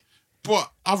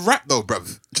but I rap though, bruv.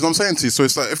 Do you know what I'm saying to you? So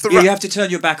it's like if the you have to turn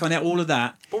your back on it, all of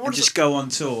that, and just go on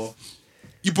tour.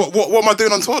 But what am I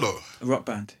doing on tour though? A rock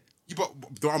band.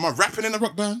 Am I rapping in a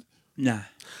rock band? Nah.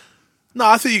 No,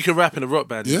 I think you can rap in a rock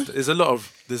band. Yeah? There's a lot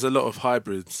of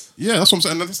hybrids. Yeah, that's what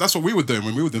I'm saying. That's what we were doing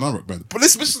when we were doing our rock band. But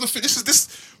this is the thing. This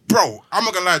is bro. I'm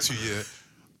not gonna lie to you. Yeah.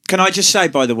 Can I just say,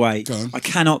 by the way, I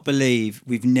cannot believe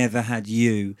we've never had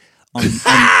you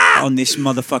on this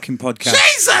motherfucking podcast.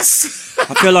 Jesus!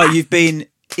 I feel like you've been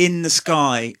in the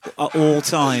sky at all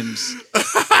times,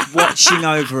 watching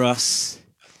over us.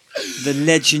 The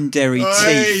legendary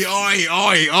Teeth.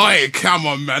 Oi, come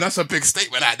on, man. That's a big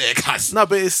statement out there, cuz. No,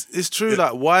 but it's true.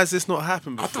 Like, why has this not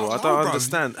happened before? I don't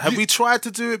understand. Have we tried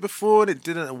to do it before and it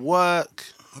didn't work?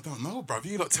 I don't know, bruv.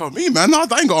 You not tell me, man. No, I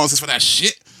ain't got answers for that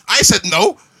shit. I said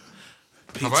no.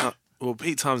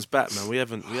 Pete Times back, man. We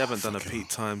haven't done a Pete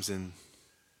Times in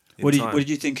what time. did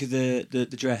you think of the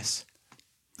dress?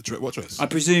 What dress? I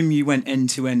presume you went end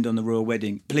to end on the royal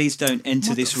wedding. Please don't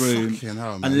enter this room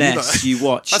unless you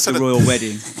watch the royal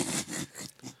wedding.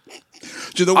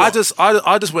 Do you know what?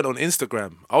 I just went on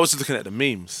Instagram. I was just looking at the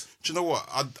memes. Do you know what?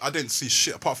 I didn't see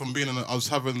shit apart from being I was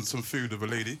having some food with a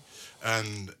lady,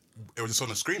 and it was just on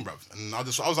the screen, bruv. And I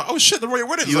was like, oh shit, the royal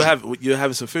wedding. You were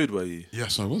having some food, were you?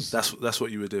 Yes, I was. That's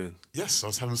what you were doing. Yes, I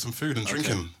was having some food and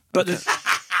drinking. But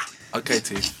okay,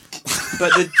 T.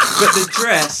 But the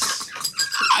dress.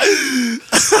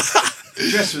 The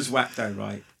dress was whack though,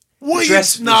 right? What?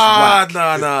 Nah.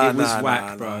 It was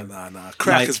whack, bro. Nah.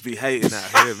 Crackers be hating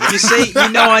out here, man. You see,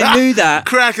 I knew that.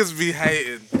 Crackers be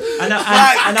hating. And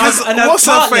I what's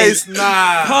her face?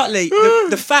 Nah. Partly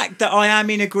the fact that I am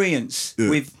in agreement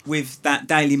with that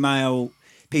Daily Mail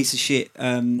piece of shit.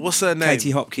 What's her name?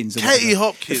 Katie Hopkins. Katie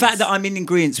Hopkins. The fact that I'm in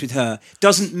agreement with her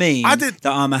doesn't mean that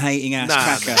I'm a hating ass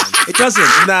cracker. Man. It doesn't.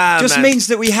 Just man. means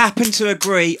that we happen to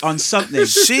agree on something.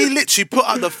 She literally put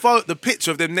up the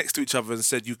picture of them next to each other and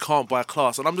said, "You can't buy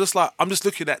class." And I'm just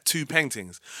looking at two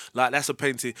paintings. Like, that's a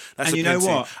painting. That's a painting. And you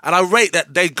know what? And I rate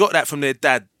that they got that from their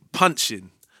dad punching.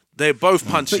 They're both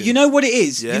punching. But you know what it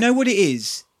is? Yeah? You know what it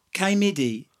is? K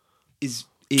Midi is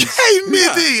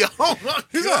K-Midi! Oh my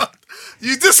God!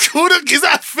 You just called it, is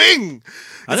that a thing?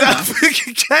 I don't know.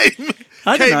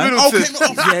 I don't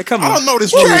know. Yeah, come on. I don't know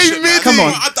this royal shit, man. Come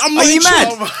on. I'm not Are you in mad?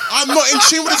 tune. I'm not in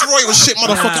tune with this royal shit,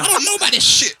 motherfucker. I don't know about this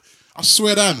shit. I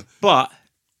swear down. But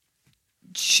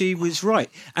she was right.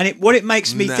 And what it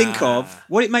makes me think of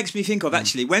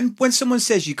actually, when someone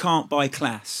says you can't buy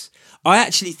class, I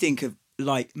actually think of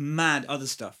like mad other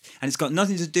stuff. And it's got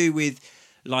nothing to do with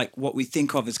like what we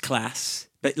think of as class.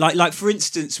 But like for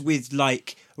instance, with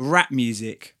like rap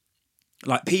music,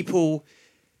 like people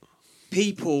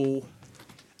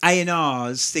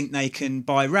A&Rs think they can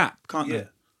buy rap, can't they?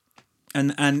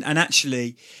 And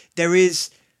actually, there's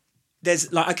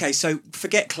like, okay, so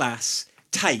forget class,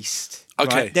 taste.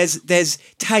 Okay, right? There's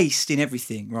taste in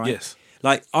everything, right? Yes.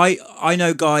 Like I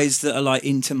know guys that are like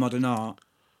into modern art,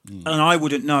 and I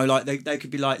wouldn't know. Like they could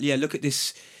be like, yeah, look at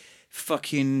this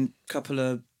fucking couple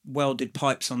of welded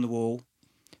pipes on the wall.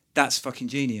 That's fucking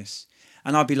genius.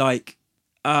 And I'd be like,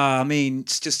 I mean,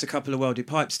 it's just a couple of welded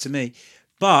pipes to me.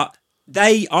 But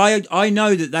I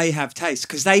know that they have taste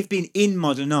because they've been in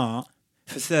modern art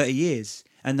for 30 years.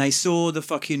 And they saw the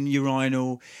fucking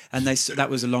urinal, and that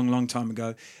was a long, long time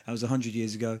ago. That was 100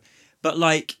 years ago. But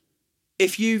like,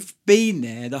 if you've been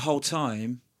there the whole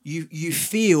time, you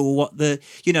feel what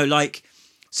like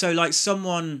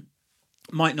someone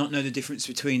might not know the difference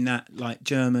between that like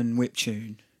German whip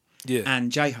tune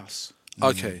and J-Hus.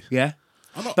 Okay. Yeah?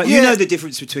 But you know the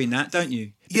difference between that, don't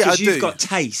you? Because I do. you've got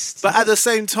taste. But at the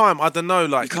same time, I don't know,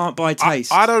 like, you can't buy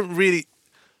taste. I don't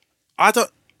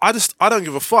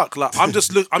give a fuck. Like, I'm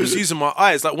just using my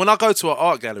eyes. Like, when I go to an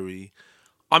art gallery,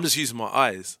 I'm just using my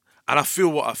eyes. And I feel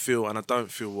what I feel, and I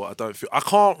don't feel what I don't feel. I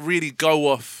can't really go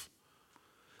off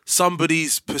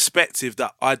somebody's perspective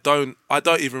that I don't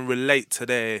even relate to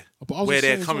where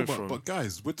they're coming from. But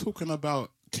guys, we're talking about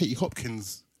Katie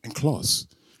Hopkins in class.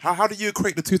 How do you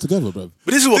equate the two together, bro?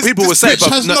 But this is what people would say. But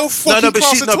she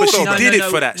did it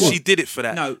for that. What? She did it for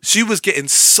that. No. She was getting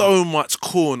so much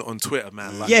corn on Twitter,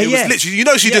 man. Like, it was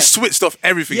literally, she just switched off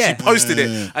everything. Yeah. She posted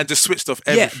it and just switched off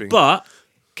everything. Yeah, but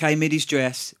K Midi's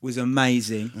dress was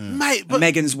amazing. Mate, but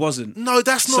Megan's wasn't. No,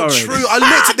 that's not Sorry. true. I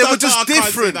looked at they were just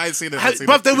different. I ain't seen it.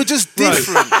 Bruv, they were just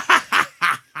different.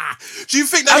 Do you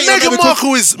think that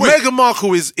Meghan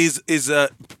Markle is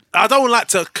I don't like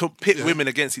to pit women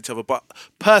against each other, but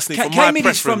personally, from my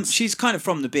preference, she's kind of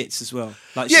from the bits as well.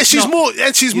 Like, she's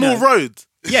more road.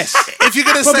 Yes. If you're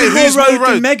gonna Probably say who's more more road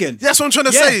road, than Meghan. That's what I'm trying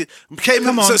to say.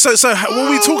 Come on. So what are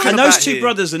we talking And about those two here?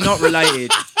 brothers are not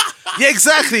related. Yeah,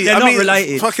 exactly. They're not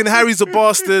related. Fucking Harry's a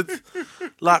bastard.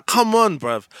 Like, come on,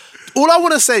 bruv. All I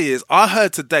want to say is, I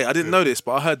heard today, I didn't know this,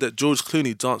 but I heard that George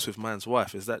Clooney danced with man's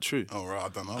wife. Is that true? Oh, right, I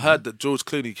don't know. I heard that George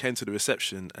Clooney came to the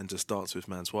reception and just danced with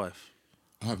man's wife.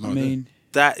 I have no I idea. mean,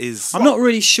 That is... I'm not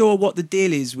really sure what the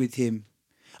deal is with him.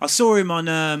 I saw him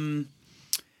on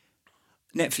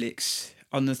Netflix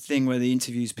on the thing where he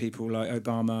interviews people like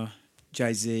Obama,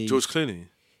 Jay-Z, George Clooney.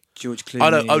 Clooney. Oh,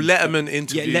 no, Letterman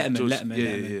interviewed... Yeah, Letterman, George,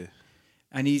 Letterman. Yeah.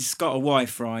 And he's got a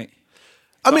wife, right?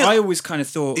 I But mean, I always kind of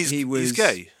thought he was... He's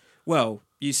gay. Well,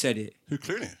 you said it. Who,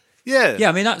 Clooney? Yeah. Yeah,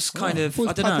 I mean, that's kind of...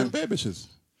 I don't know. Bare bitches.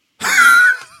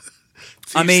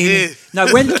 I mean, Yeah.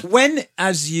 no, when,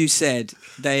 as you said,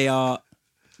 they are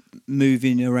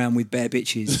moving around with bare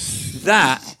bitches,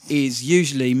 that is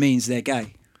usually means they're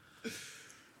gay.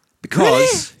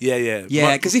 Because Yeah.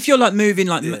 yeah, because if you're like moving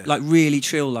like Yeah. like really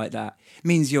trill like that, it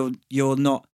means you're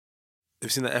not. Have you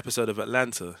seen that episode of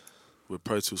Atlanta where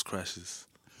Pro Tools crashes?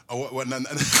 Oh, what,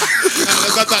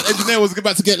 that engineer was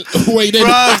about to get weighed in.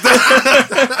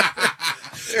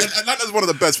 And that's one of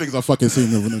the best things I've fucking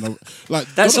seen. Like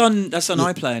That's on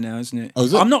iPlayer now, isn't it? Oh,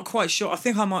 is it? I'm not quite sure. I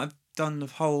think I might have done the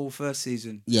whole first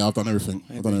season. Yeah, I've done everything.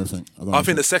 I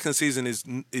think the second season is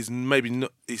maybe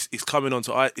not, it's coming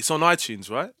onto it's on iTunes,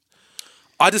 right?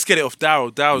 I just get it off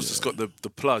Daryl. Daryl's just got the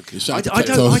plug. I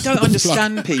don't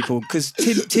understand people because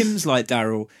Tim's like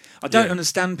Daryl. I don't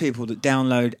understand people that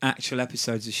download actual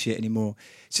episodes of shit anymore.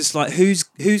 It's just like who's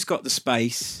got the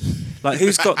space, like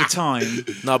who's got the time.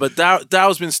 No, but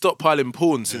Daryl's been stockpiling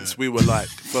porn since we were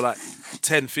for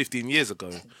 10, 15 years ago.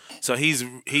 So he's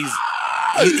in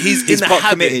the pot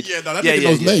habit. committed. Yeah, no, that nigga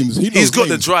knows names. He's got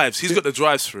the names. drives. He's got the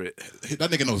drives for it. That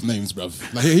nigga knows names,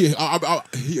 bruv. Like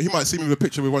he might see me with a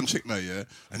picture with one chick now, yeah,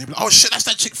 and he'll be like, "Oh shit, that's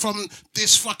that chick from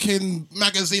this fucking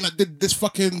magazine that did this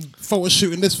fucking photo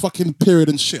shoot in this fucking period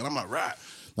and shit." And I'm like, right,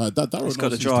 like that. He's got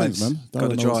the drives, man. got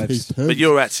the drives. But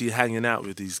you're actually hanging out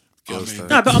with these girls. though.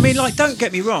 No, but I mean, like, don't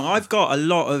get me wrong. I've got a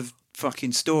lot of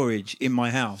fucking storage in my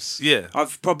house. Yeah.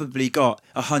 I've probably got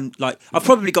 50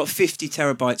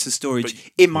 terabytes of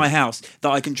storage in my house that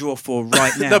I can draw for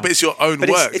right now. No, but it's your own But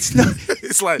work. It's not.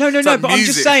 It's like No. it's like But I'm just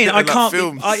music saying, I and like can't.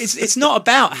 film. It's not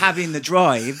about having the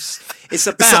drives. It's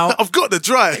about, I've got the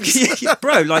drives.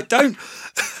 bro. Like, don't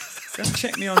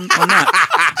check me on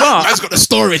that. But Man's got the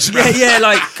storage, man. yeah,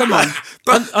 like, come on.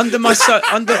 Under my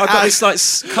I've got this like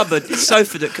cupboard,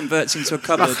 sofa that converts into a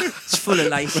cupboard. It's full of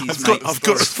laces, mate. I've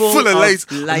got It's full of lace,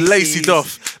 lacied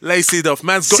off.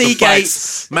 Man's got the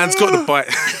bites. Seagates. Man's got the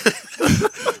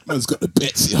bite. Man's got the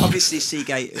bits. Yeah. Obviously,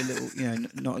 Seagate a little,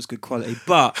 not as good quality,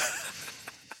 but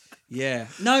yeah,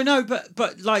 no,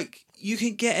 but like you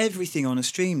can get everything on a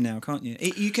stream now, can't you?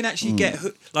 You can actually get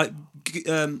like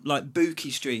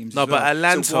Buki streams. No, as well. but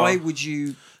Atlanta. So why would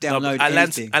you download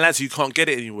anything? Atlanta, you can't get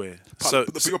it anywhere. So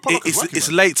but your product is working, it's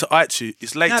man. late to iTunes.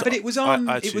 It's late. No, to but it was on.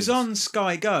 iTunes. It was on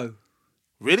Sky Go.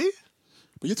 Really?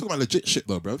 But you're talking about legit shit,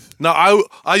 though, bruv. No,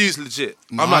 I use legit.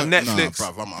 No, I'm like nah, Netflix,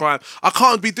 bruv, I'm Prime. I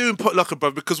can't be doing Potlucker,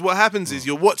 bruv, because what happens is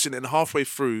you're watching it and halfway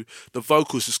through the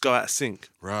vocals just go out of sync.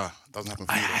 Rah, doesn't happen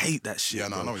for I you, though. hate that shit. Yeah,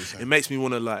 no, I bro. know what you're saying. It makes me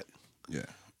want to like. Yeah.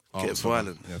 Get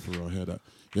violent. Yeah, for real, I hear that.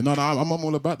 Yeah, no, I'm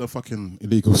all about the fucking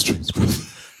illegal streams, bro.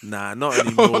 Nah, not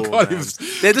anymore. can't man. even-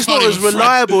 They're just can't not as even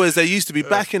reliable as they used to be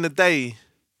back in the day.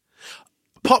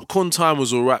 Popcorn Time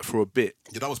was alright for a bit,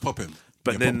 Yeah, that was popping.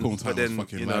 But yeah, then- Popcorn Time but then, was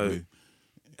fucking you know, lively.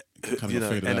 Kind you of know,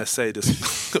 afraid of that. NSA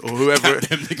just or whoever.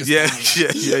 Them niggas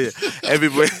yeah.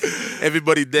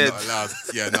 Everybody dead. No,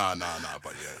 but yeah,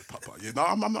 no,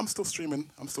 I'm still streaming.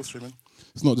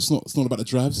 It's not about the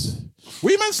drives.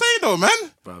 What you man saying though, man?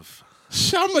 Bruv.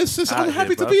 I'm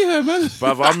happy to bruv. be here, man.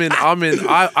 Bruv,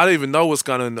 I don't even know what's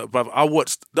going on.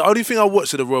 Bruv, the only thing I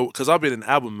watched at the Royal, because I've been in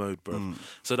album mode, bro.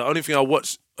 So the only thing I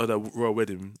watched at the Royal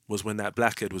Wedding was when that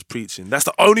blackhead was preaching. That's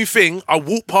the only thing. I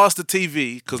walked past the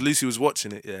TV, because Lucy was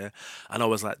watching it, yeah, and I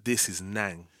was like, this is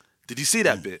Nang. Did you see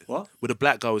that bit? What? Where the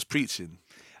black guy was preaching.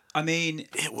 I mean,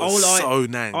 It was so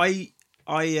Nang.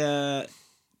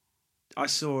 I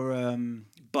saw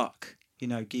Buck,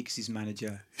 Giggs'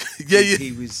 manager. Yeah.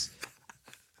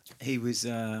 He was.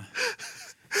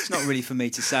 It's not really for me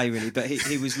to say, really, but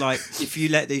he was like, if you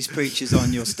let these preachers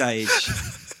on your stage,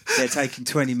 they're taking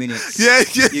 20 minutes. Yeah.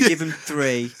 You give them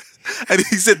 3. And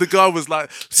he said the guy was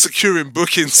like securing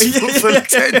bookings for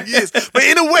 10 years. But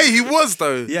in a way, he was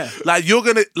though. Yeah. Like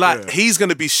he's going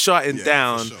to be shutting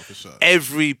down for sure.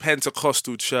 every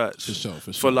Pentecostal church For sure.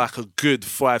 for like a good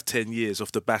 5-10 years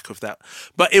off the back of that.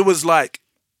 But it was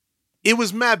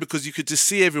mad because you could just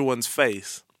see everyone's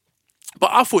face.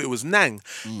 But I thought it was Nang.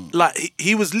 Like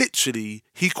he was literally,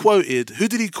 he quoted, who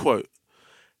did he quote?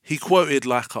 he quoted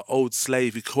like an old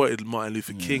slave. He quoted Martin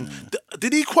Luther King.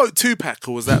 Did he quote Tupac,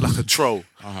 or was that like a troll?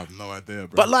 I have no idea,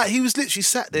 bro. But like, he was literally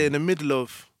sat there in the middle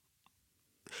of.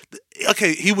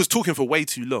 Okay, he was talking for way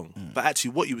too long. But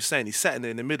actually, what he was saying, he's sat in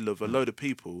there in the middle of a load of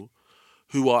people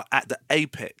who are at the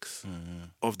apex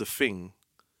of the thing.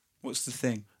 What's the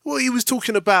thing? Well, he was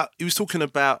talking about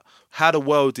how the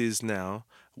world is now,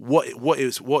 what it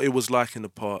was like in the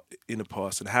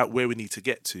past, and where we need to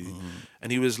get to.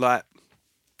 And he was like,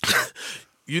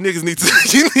 "You niggas need to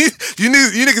you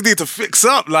niggas need to fix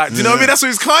up." Like, do you know what I mean? That's what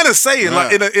he's kind of saying,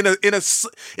 like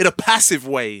in a passive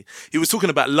way. He was talking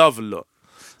about love a lot.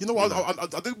 You know what?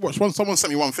 I did watch one. Someone sent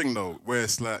me one thing though, where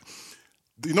it's like,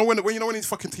 you know when these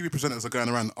fucking TV presenters are going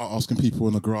around asking people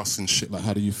in the grass and shit, like,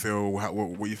 how do you feel?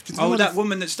 What you? Oh, that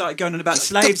woman that started going on about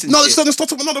slaves and no, shit. it's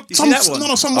not. No, You see that one?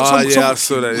 I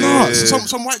saw that. Yeah.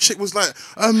 Some white chick was like,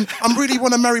 I really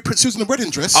want to marry Prince. She was in a wedding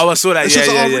dress. Oh, I saw that. And she was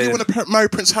like, I really yeah. want to marry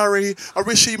Prince Harry. I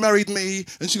wish he married me.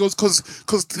 And she goes, because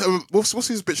what's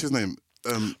his bitch's name?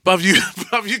 Bruv,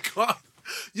 you can't.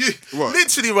 What?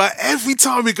 Literally, right, every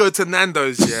time we go to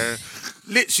Nando's, yeah,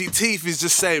 literally Teeth is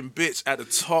just saying bitch at the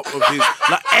top of his,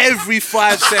 like, every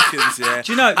 5 seconds, yeah.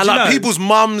 Do you know? People's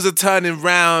mums are turning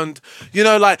round, you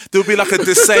know, like, there'll be like a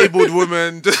disabled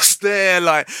woman just there,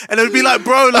 like, and it'll be like,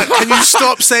 bro, like, can you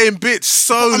stop saying bitch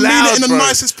so I loud, mean it in the bro?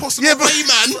 nicest possible way,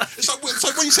 man. It's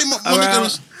like when you say money,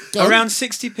 Around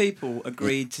 60 people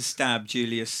agreed to stab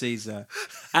Julius Caesar.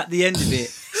 At the end of it,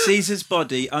 Caesar's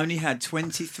body only had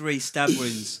 23 stab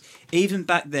wounds. Even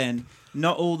back then,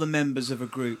 not all the members of a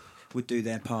group would do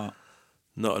their part.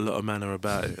 Not a lot of manner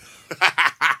about it.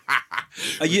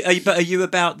 Are you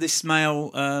about this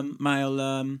male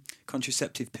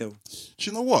contraceptive pill? Do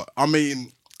you know what? I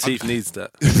mean, Teeth needs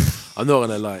that. I'm not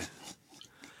gonna lie.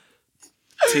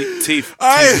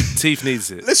 Teeth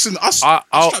needs it. listen, I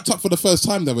strapped up for the first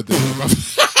time the other day, bro.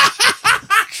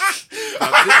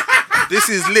 This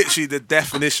is literally the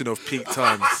definition of peak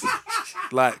times.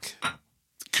 Like,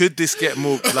 could this get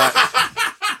more like?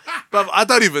 But I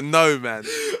don't even know, man.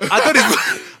 I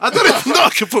don't even know I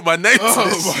can put my name to this.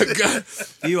 Oh my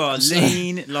god! You are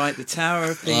lean like the Tower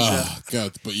of Pisa. Oh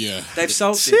god, but yeah, They've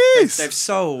solved it. Jeez. They've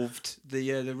solved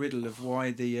the riddle of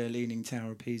why the leaning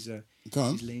Tower of Pisa go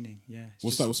on. is leaning. Yeah. It's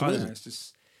What's just, that? What's the I don't riddle? know. It's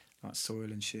just like soil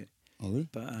and shit. Oh really?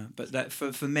 But that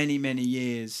for many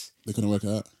years They couldn't work it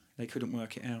out. they couldn't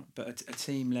work it out. But a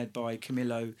team led by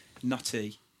Camillo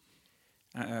Notti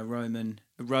at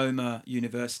Roma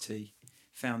University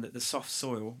found that the soft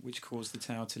soil, which caused the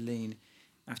tower to lean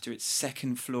after its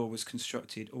second floor was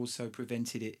constructed, also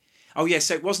prevented it. Oh yeah,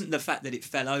 so it wasn't the fact that it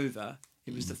fell over;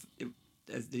 it was that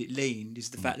it leaned. Is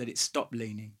the fact that it stopped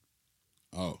leaning.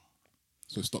 Oh,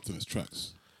 so it stopped in its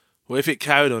tracks. Well, if it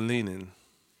carried on leaning,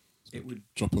 It would.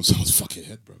 Drop on someone's fucking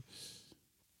head, bro.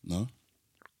 No.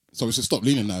 So it's just stopped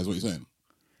leaning now, is what you're saying?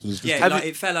 So it's just, Yeah, Have like you-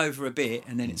 it fell over a bit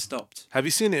and then it stopped. have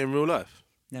you seen it in real life?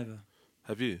 Never.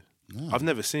 Have you? No. I've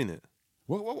never seen it.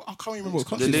 What, I can't even remember what The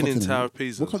country. it's Leaning fucking in. Tower of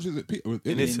Pisa. What country is it?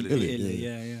 In Italy. Italy,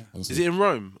 yeah. I was Is it in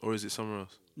Rome or is it somewhere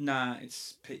else? Nah,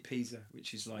 it's Pisa,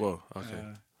 which is like. Whoa, okay.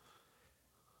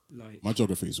 Like My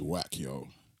geography is whack, yo.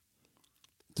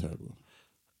 Terrible.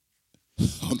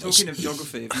 talking of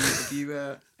geography,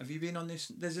 have you been on this?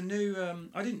 There's a new.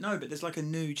 I didn't know, but there's like a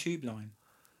new tube line.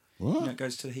 What? You know, it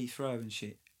goes to Heathrow and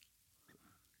shit.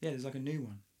 Yeah, there's like a new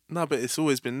one. No, but it's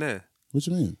always been there. What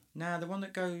do you mean? Nah, the one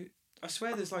that go. I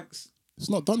swear, there's like. It's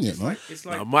not done yet, It's no? like. It's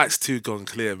like. No, Mike's too gone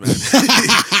clear, man.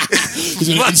 It's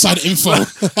inside info.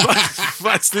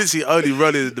 Mike's literally only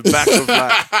running in the back of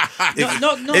like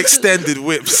not extended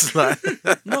whips. Like,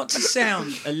 not to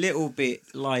sound a little bit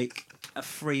like a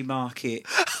free market.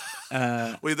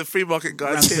 we're the free market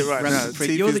guys here right now. rampant free.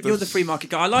 Teeth You're is the free market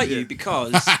guy. I like you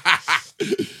because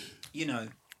you know.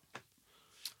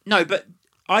 No, but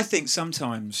I think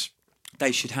sometimes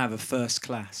they should have a first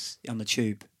class on the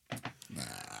tube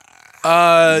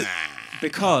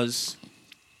because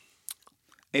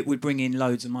it would bring in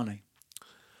loads of money.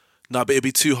 no, but it'd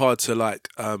be too hard to like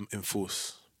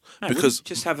enforce. No, Because- wouldn't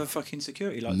just have a fucking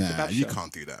security like the Nah, kebab you shop.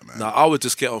 can't do that, man. No, I would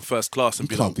just get on first class and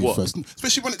You be can't like, be what? first.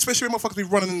 Especially when motherfuckers be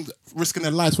running, risking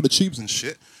their lives for the tubes and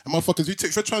shit. And motherfuckers,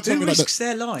 if you're trying to tell Who me like risks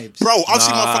that. their lives? Bro, I've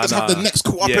seen Nah, motherfuckers have the nah. necks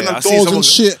caught up Yeah, in the I've seen doors someone- and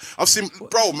shit. I've seen,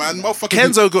 bro, man, motherfuckers.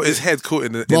 Kenzo got his head caught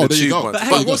in the Bro, there you tube go. once. But hey,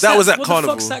 But what's that was at what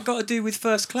Carnival. the fuck's that got to do with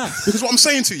first class? Because what I'm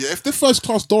saying to you, if the first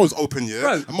class door is open, yeah,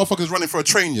 Bro. and motherfuckers running for a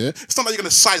train, yeah, it's not like you're gonna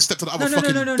sidestep to the other No,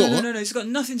 fucking no. door. It's got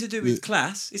nothing to do with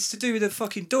class. It's to do with the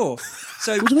fucking door.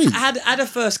 So What do you mean? add a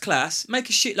first class, make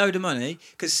a shitload of money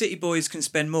because city boys can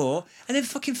spend more, and then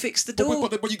fucking fix the door.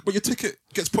 But your ticket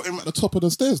gets put in at the top of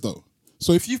the stairs, though.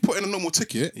 So if you've put in a normal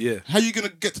ticket, Yeah. how are you gonna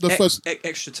get to the first?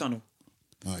 Extra tunnel.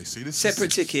 Oh, you see this?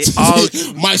 Separate ticket.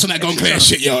 Mike's on that gone clear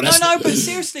shit, yo. That's No, but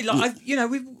seriously, like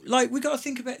we got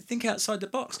to think outside the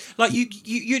box. Like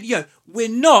we're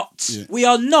not, we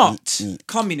are not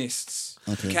communists.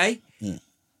 Okay. Yeah.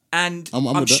 And I'm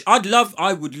with that.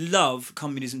 I would love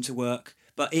communism to work,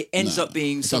 but it ends up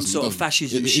being some sort of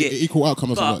fascism shit. Equal outcome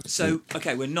doesn't work. So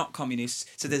okay, we're not communists.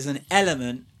 So there's an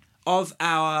element of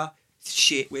our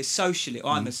shit. We're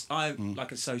socialist. I'm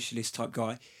like a socialist type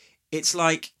guy. It's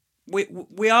like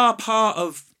we are part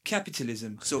of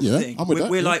capitalism sort of thing. I'm with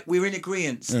that, we're in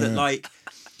agreement that like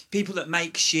people that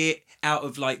make shit out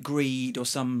of like greed or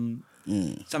something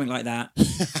like that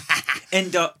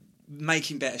end up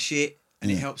making better shit,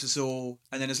 and it helps us all.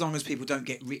 And then as long as people don't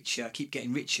get richer, keep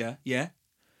getting richer,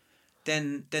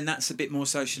 then that's a bit more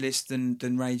socialist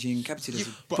than raging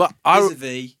capitalism. But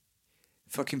vis-a-vis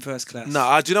fucking first class.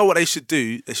 No, do you know what they should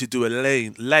do? They should do a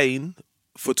lane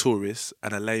for tourists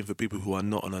and a lane for people who are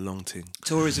not on a long thing.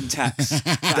 Tourism tax.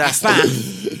 That's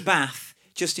Bath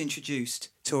just introduced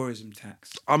tourism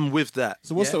tax. I'm with that.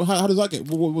 So what's how does that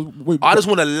get? I just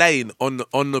want a lane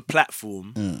on the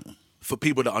platform for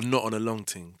people that are not on a long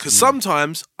thing. Because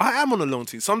sometimes I am on a long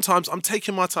thing. Sometimes I'm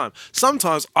taking my time.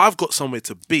 Sometimes I've got somewhere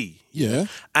to be. Yeah.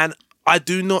 And I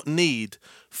do not need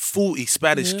 40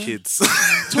 Spanish kids.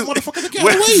 Tell motherfucker to get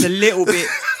It's a away. little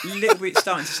bit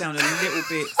starting to sound a little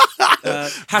bit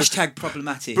hashtag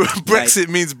problematic. Brexit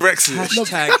means Brexit.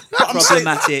 Hashtag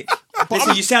problematic.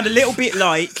 Listen, you sound a little bit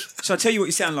like. So I'll tell you what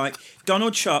you sound like.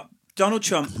 Donald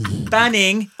Trump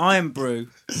banning Iron Brew.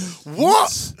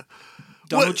 What?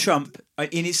 Donald Trump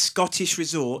in his Scottish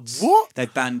resorts. What? They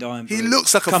banned Iron Brew. He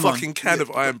looks like a Come fucking on. can of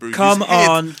Iron Brew. Come His head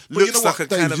on. But looks like a Dave,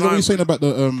 can you of know what Iron you're saying Brew. about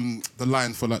the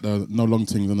line for like the no long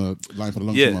things and the line for the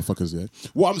long Yeah. thing motherfuckers, yeah?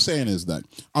 What I'm saying is that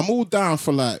I'm all down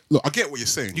for like, look, I get what you're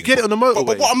saying. You get it on the motorway.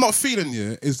 But what I'm not feeling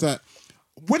here is that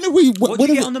when are we... What do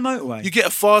you get on the motorway? You get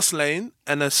a fast lane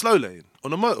and a slow lane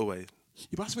on the motorway.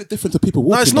 But that's a bit different to people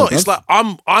walking. No, it's not. though, It's bruv.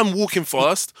 like I'm walking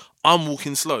fast, I'm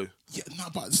walking slow. Yeah, no,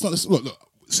 but it's not... Look.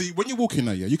 See, when you're walking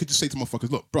there, you could just say to motherfuckers,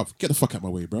 look, bruv, get the fuck out my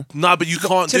way, bruv. No, but you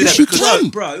can't do Yes, that you because can.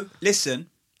 Bro, listen.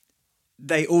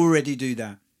 They already do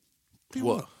that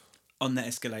what? on the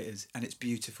escalators, and it's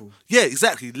beautiful. Yeah,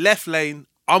 exactly. Left lane.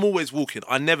 I'm always walking.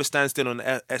 I never stand still on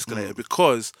the escalator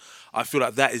because I feel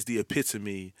like that is the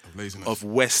epitome laziness. of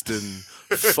Western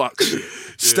fuck shit.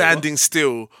 Standing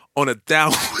still on a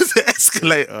downward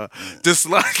escalator. Just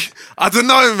like, I don't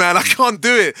know, man. I can't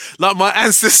do it. Like, my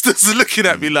ancestors are looking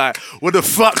at me like, what the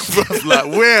fuck, bro? Like,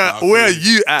 where are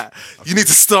you at? You need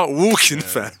to start walking,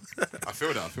 fam. I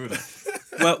feel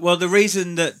that. Well, the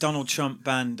reason that Donald Trump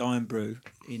banned Iron Brew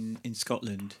in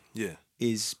Scotland Yeah.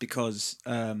 is because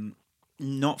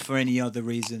not for any other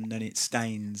reason than it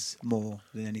stains more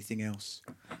than anything else.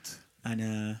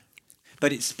 And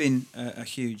but it's been a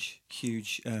huge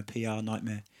PR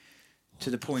nightmare to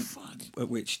the point at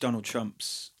which Donald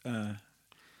Trump's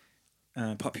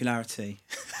popularity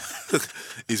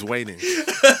Is waning.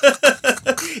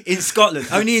 in Scotland,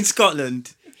 only in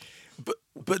Scotland.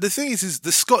 But the thing is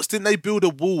the Scots, didn't they build a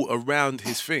wall around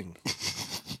his thing?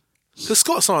 The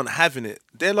Scots aren't having it.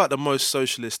 They're like the most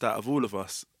socialist out of all of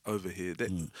us over here.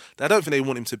 I don't think they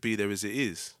want him to be there as it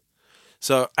is.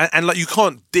 So, and like, you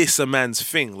can't diss a man's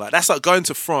thing. Like, that's like going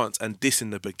to France and dissing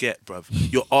the baguette, bruv.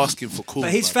 You're asking for cool.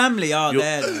 But his bruv. family are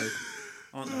there, though.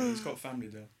 Aren't they? He's got family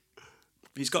there.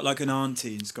 He's got like an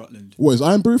auntie in Scotland. What, is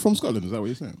Iron Brew from Scotland? Is that what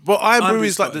you're saying? Well, Iron Brew Brew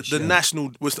is like Scottish, the yeah.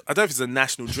 national. I don't know if it's a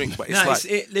national drink, but it's No, like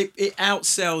it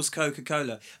outsells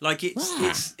Coca-Cola. Like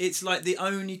it's like the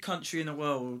only country in the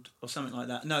world or something like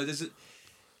that. No,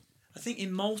 I think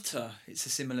in Malta it's a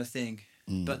similar thing,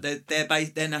 but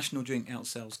their national drink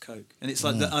outsells Coke, and it's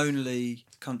like the only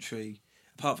country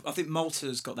apart. I think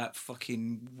Malta's got that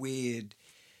fucking weird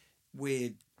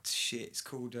shit. It's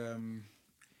called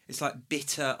it's like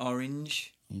bitter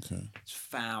orange. Okay. It's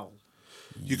foul.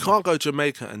 you can't go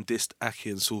Jamaica and diss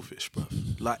Aki and Saltfish, bro.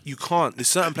 Like, you can't. There's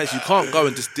certain places you can't go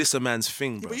and just diss a man's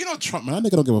thing, bro. But you know Trump, man, that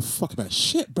nigga don't give a fuck about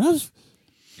shit, bruv.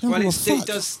 Well, it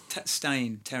does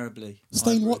stain terribly.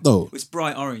 Stain what, though? It's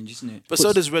bright orange, isn't it? But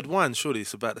so does red wine. Surely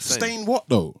it's about the same. Stain what,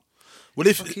 though? Well,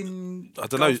 if Fucking I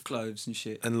don't know, golf clothes and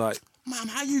shit. and like, Man,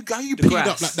 how you peed grass,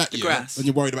 up like that, the yeah? grass. And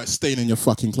you're worried about staining your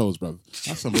fucking clothes, bruv.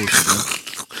 That's some bullshit, man.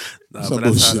 nah, Some but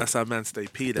bullshit. that's how man stay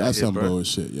peed at That's here, some bro.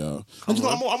 bullshit, yo. And you know,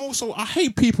 I'm also, I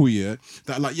hate people, yeah,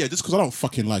 that like, yeah, just because I don't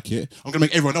fucking like it, I'm going to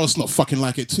make everyone else not fucking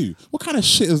like it too. What kind of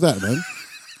shit is that, man?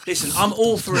 Listen, I'm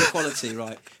all for equality,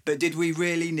 right? But did we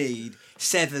really need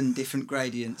 7 different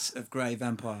gradients of grey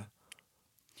vampire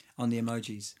on the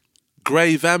emojis?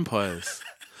 Grey vampires.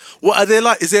 What are they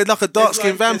like? Is there like a dark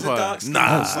skinned There's a vampire? dark-skinned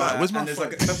Nah, vampire, where's my and there's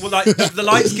phone? like the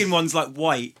light skinned one's like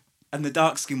white, and the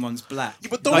dark skin one's black.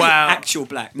 but don't- like Wow. actual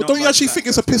black. But don't you actually think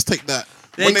it's a piss take that?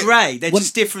 they're when grey? They're when-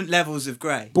 just different levels of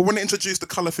grey. But when they introduced the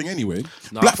colour thing anyway,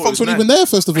 No, I black thought it folks was weren't mad. even there,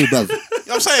 first of all, bruv. You know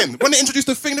what I'm saying? When they introduced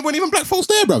the thing, there weren't even black folks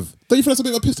there, bruv. Don't you think that's a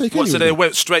bit of a piss take What, anyway? so they bruv?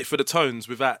 went straight for the tones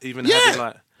without even Yeah. having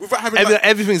like... Without having like...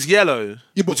 Everything's yellow,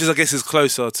 Yeah, but- which is, I guess, is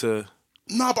closer to...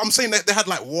 No, but I'm saying that they had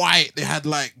like white, they had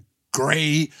like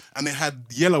grey, and they had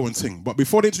yellow and thing. But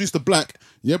before they introduced the black,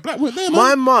 black weren't there, man.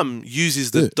 My mum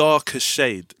uses the Yeah. darkest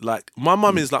shade. Like my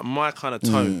mum is like my kind of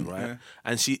tone, right? Yeah.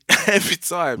 And she every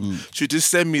time she'd just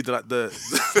send me the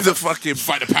fucking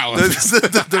Fight the power.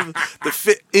 the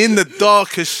fit in the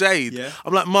darkest shade. Yeah.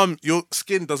 I'm like, Mum, your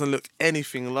skin doesn't look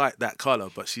anything like that color,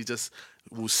 but she just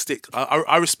will stick.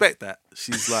 I respect that.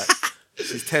 She's like.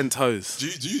 She's 10 toes. Do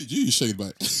you use shade,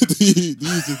 mate? do you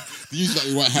use like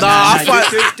your white hand? Nah, I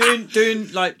Nah, find-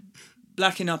 doing like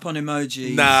blacking up on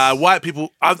emojis. Nah, white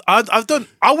people. I've done.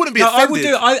 I wouldn't be No, I offended. would do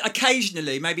it. I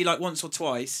occasionally, maybe like once or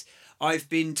twice, I've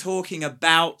been talking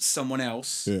about someone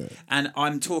else, Yeah. and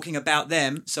I'm talking about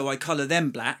them, so I colour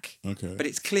them black. Okay. But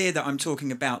it's clear that I'm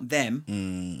talking about them.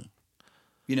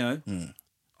 You know.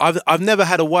 I've never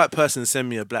had a white person send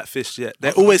me a black fist yet.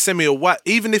 They always send me a white,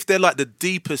 even if they're like the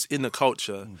deepest in the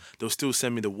culture, they'll still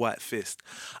send me the white fist.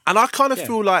 And I kind of Yeah.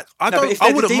 feel like I No, but don't. if I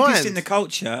they're the wouldn't deepest mind. in the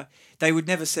culture, they would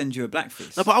never send you a black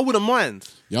fist. No, but I wouldn't mind,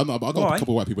 Yeah, I know, but I got Why? a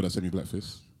couple of white people that send me black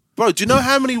fists. bro. Do you know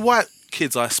how many white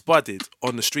kids I spudded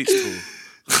on the streets tour?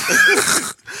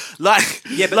 Like,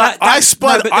 Yeah, but like that- I no,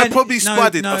 but I then- probably no,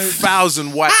 spudded no.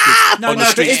 1,000 white kids No, on the no,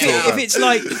 but streets tour. if it's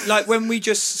like when we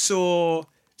just saw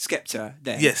Skepta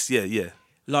there. Yes, yeah.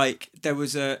 Like there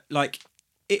was a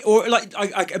or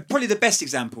I probably the best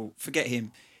example. Forget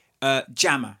him.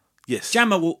 Jammer. Yes.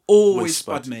 Jammer will always Always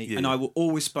spud spud, me, yeah. and I will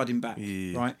always spud him back.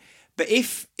 Yeah. Right. But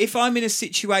if I'm in a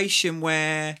situation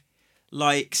where,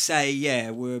 like, say,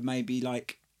 we're maybe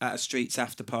like at a streets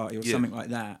after party or Yeah. something like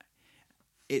that,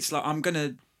 it's like I'm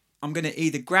gonna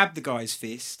either grab the guy's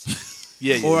fist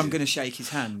Yeah, or yeah. I'm gonna shake his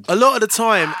hand. A lot of the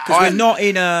time, Because we're not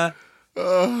in a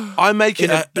I make it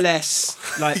a bless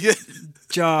like Yeah.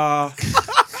 jar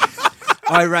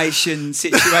iration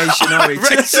situation, are we?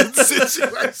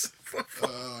 situation.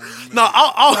 No,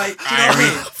 I'll Like, do you know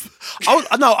what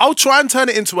I mean? I'll try and turn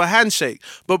it into a handshake.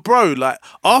 But bro, like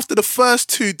after the first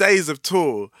 2 days of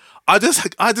tour, I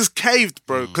just caved,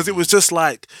 bro, because it was just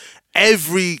like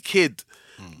every kid,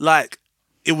 like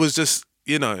it was just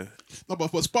No,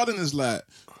 but spudding is like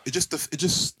it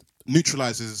just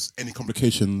neutralizes any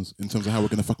complications in terms of how we're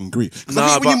gonna fucking greet. Because Nah,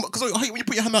 I hate when but- you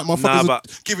put your hand out, motherfuckers Nah, are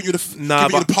giving you the Nah,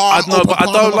 giving you but the palm. I- no, open but I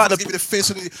palm, don't like motherfuckers the- give you the fist.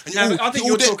 And No, you I think all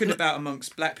you're there. talking about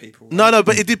amongst black people. Right? No,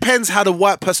 but it depends how the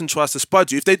white person tries to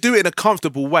spud you. If they do it in a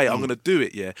comfortable way, I'm gonna do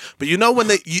it, yeah. But you know when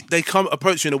they come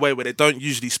approach you in a way where they don't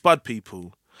usually spud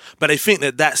people, but they think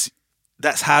that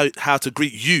that's how to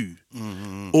greet you,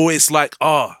 or it's like,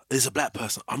 oh, there's a black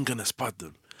person, I'm gonna spud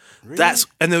them. That's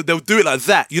and they'll do it like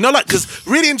that, you know, like because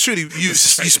really and truly you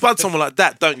spud someone like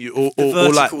that, don't you, or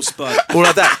like Vertical spud. or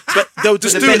like that, but they'll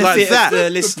just For do the it like benefit that. of the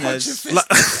listeners,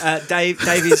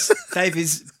 Dave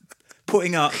is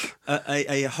putting up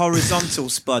a horizontal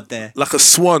spud there. Like a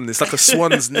swan. It's like a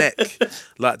swan's neck.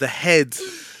 Like the head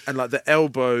and like the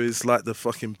elbow is like the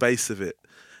fucking base of it.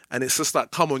 And it's just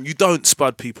like, come on, you don't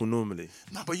spud people normally.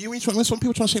 No, but when some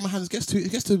people try to shake my hands, it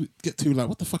gets to like,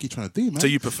 what the fuck are you trying to do, man? So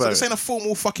you prefer this it? ain't a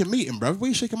formal fucking meeting, bro. What are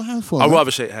you shaking my hand for? I'd man?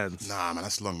 rather shake hands. Nah, man,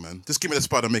 that's long, man. Just give me the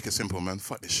spud and make it simple, man.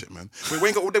 Fuck this shit, man. We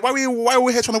ain't got, why are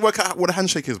we here trying to work out what a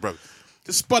handshake is, bro?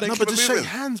 Just spud it. No, keep but it just moving.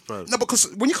 shake hands, bro. No,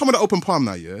 because when you come with an open palm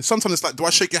now, yeah, sometimes it's like, do I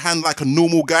shake your hand like a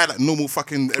normal guy, like normal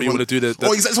fucking? you wanna do the-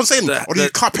 Oh, that's what I'm saying. the- Or do you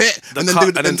the- cup it the and then cup do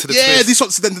and then to the yeah, twist. these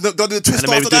sorts. Then the twist And then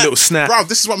maybe after do a that. little snap. Bro,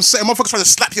 this is what I'm saying. Motherfuckers trying to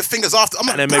slap your fingers after. I'm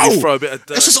like, And then maybe bro, throw a bit of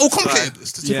dirt It's just all aside. complicated.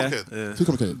 It's too Yeah. complicated. Too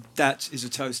complicated. That is a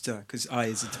toaster because I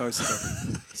is a toaster.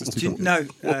 It's too Do you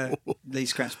complicated. know Lee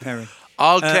Scratch Perry?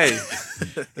 Okay.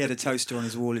 He had a toaster on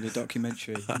his wall in a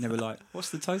documentary, and they were like, "What's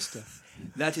the toaster?"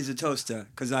 That is a toaster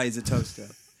because I is a toaster.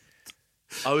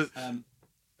 Have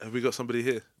we got somebody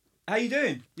here? How you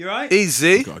doing? You right?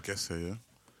 Easy. Got a guess here, yeah.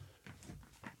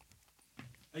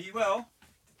 Are you well?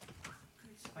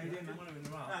 How you doing, man?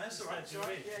 No, that's all right. It's all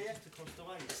right. Yeah.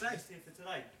 Just here for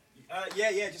today.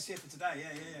 Yeah, just here for today.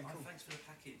 Yeah. Cool. Thanks for the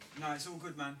package. No, it's all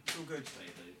good, man. It's all good.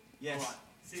 Yes. All right.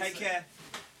 See you Take soon. care.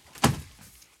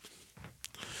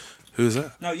 Who's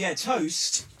that? No, yeah,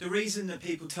 toast. The reason that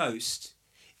people toast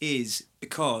is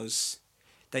because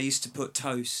they used to put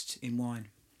toast in wine.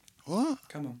 What?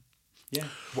 Come on. Yeah.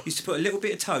 Used to put a little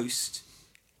bit of toast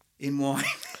in wine.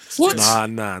 What? Nah.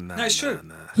 No, it's true.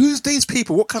 Nah. Who's these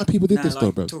people? What kind of people did No, this though,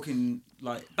 like bro? talking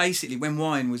like basically when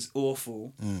wine was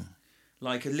awful,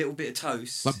 like a little bit of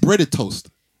toast. Like breaded toast.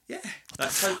 Yeah.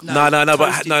 Like No, but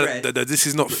toasted no, bread. this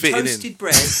is not Put fitting toasted in.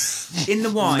 bread in the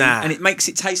wine, Nah. and it makes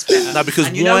it taste better. No, because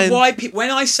and you wine- know why?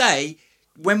 When I say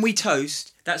when we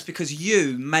toast, that's because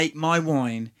you make my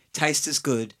wine taste as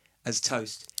good as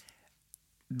toast.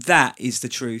 That is the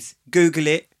truth. Google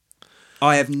it.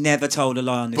 I have never told a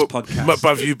lie on this podcast. But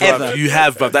bruv, Ever. you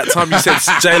have, bruv. That time you said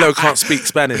J-Lo can't speak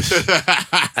Spanish.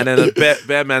 And then a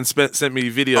bear man sent me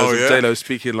videos yeah? of J-Lo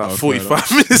speaking like Oh,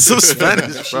 45 minutes of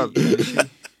Spanish, bruv.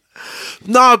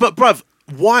 No, but bruv,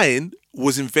 wine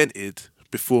was invented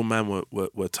before man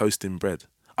were toasting bread.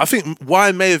 I think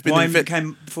wine may have been Wine invented.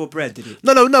 came before bread, did it?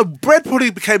 No. Bread probably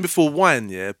became before wine,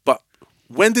 yeah. But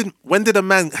when did a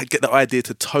man get the idea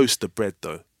to toast the bread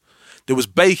though? There was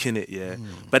baking it, yeah.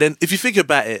 But then if you think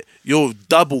about it, you're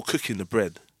double cooking the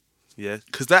bread, yeah,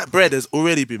 because that bread has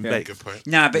already been baked. Good point.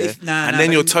 Nah, but Yeah. if nah, And nah, then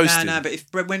but you're if- toasting. Nah, but if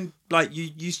bread, when like you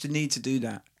used to need to do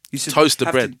that, you used to Toast the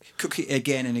have bread. to cook it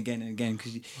again and again and again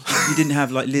because you didn't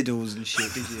have like Lidls and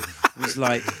shit, did you? It was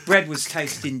like bread was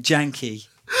tasting janky.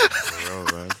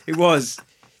 It was.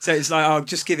 So it's like, oh,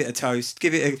 just give it a toast,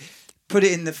 put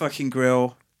it in the fucking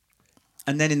grill,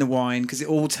 and then in the wine because it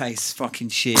all tastes fucking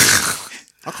shit.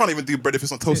 I can't even do bread if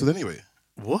it's not toasted anyway.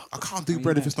 What? I can't do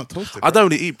bread if it's not toasted. I don't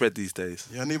really eat bread these days.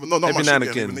 Yeah, and even, not Every much. now and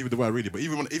Yeah, again. neither do I really. But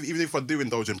even if I do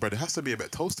indulge in bread, it has to be a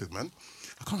bit toasted, man.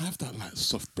 I can't have that like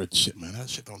soft bread shit, man. That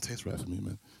shit don't taste right for me,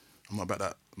 man. I'm not about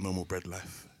that normal bread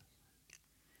life.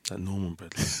 That normal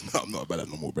bread. No, I'm not about that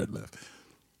normal bread life.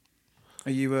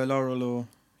 Are you Laurel or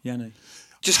Yanni?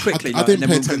 Just quickly, I like, didn't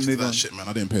and pay then we'll attention to move that on. shit, man.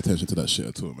 I didn't pay attention to that shit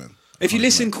at all, man. If you Can't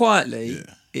listen lie. quietly,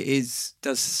 Yeah. it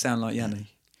does sound like Yanni,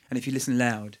 and if you listen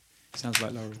loud, it sounds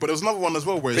like Laurel. But there was another one as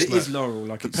well where But it's it like, is Laurel,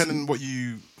 like depending what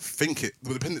you think it,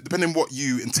 depending what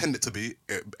you intend it to be,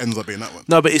 it ends up being that one.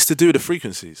 No, but it's to do with the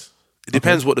frequencies. It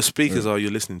depends what the speakers are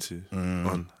you're listening to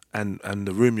on, and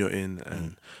the room you're in,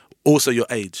 and also your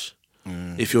age.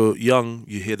 If you're young,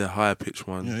 you hear the higher pitched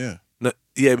one. Yeah. No,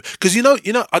 yeah, because you know,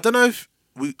 I don't know if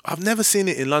I've never seen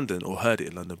it in London or heard it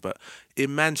in London, but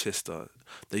in Manchester,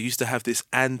 they used to have this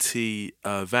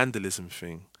anti-vandalism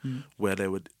thing where they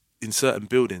would, in certain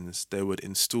buildings, they would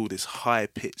install this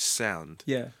high-pitched sound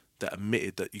Yeah. that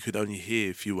emitted that you could only hear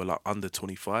if you were like under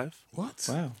 25. What?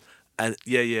 Wow. And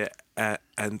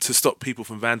and to stop people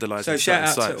from vandalising So shout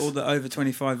out certain to all the over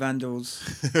 25 vandals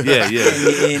sites. getting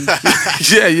it in,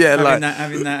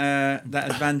 having that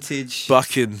advantage.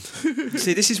 bucking.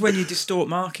 See, this is when you distort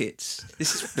markets.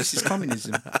 This is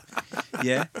communism.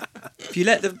 Yeah. If you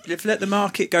let the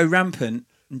market go rampant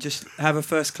and just have a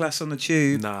first class on the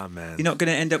tube, Nah, man. you're not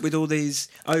going to end up with all these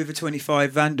over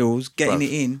 25 vandals getting Bruv.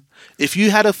 it in. If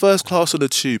you had a first class on the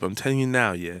tube, I'm telling you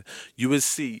now, yeah, you would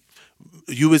see.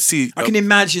 I can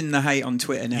imagine the hate on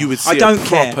Twitter now. You would I see don't a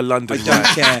care. proper London I don't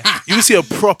riot. care. You would see a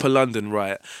proper London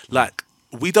riot. Like,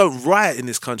 we don't riot in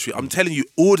this country. I'm telling you,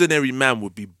 ordinary man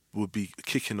would be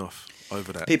kicking off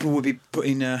over that. People would be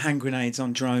putting hand grenades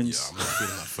on drones. I'm not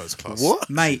feeling that first class. What?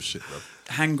 Mate. Shit, bro.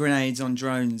 Hand grenades on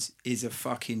drones is a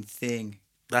fucking thing.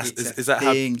 That's It's a is that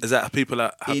thing. how people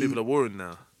are In- people are warring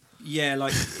now? Yeah,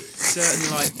 like certain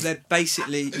like they're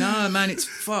basically no man, it's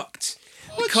fucked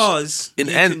because In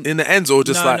you the ends or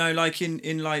just like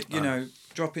in like you know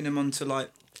dropping them onto like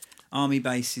army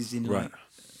bases in Right. like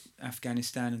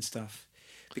Afghanistan and stuff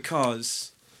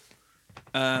because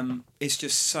it's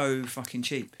just so fucking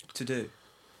cheap to do,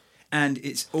 and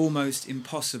it's almost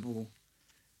impossible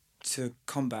to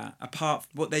combat. Apart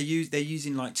what they're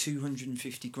using like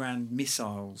 250 grand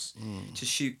missiles to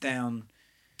shoot down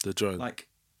the drone. like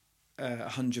a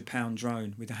 £100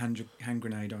 drone with a hand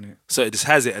grenade on it. So it just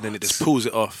has it and then it just pulls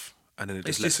it off and then it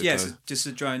It's just lets just it yeah, go. it's just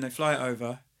a drone. They fly it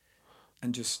over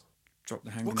and just drop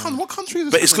the hand What, grenade. what country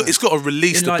is this? But it's got to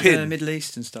release In the like pin. the Middle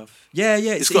East and stuff. Yeah,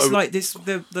 it's got a- like this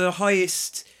the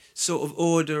highest sort of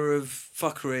order of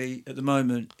fuckery at the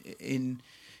moment in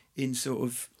sort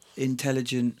of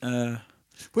intelligent. We're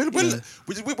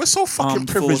so fucking Armed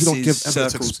privileged. We don't forces ever get to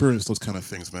circles. experience those kind of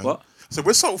things, man. What? So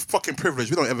we're so fucking privileged.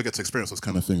 We don't ever get to experience those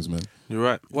kind of things, man. You're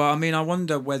right. Well, I mean, I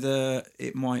wonder whether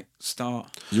it might start.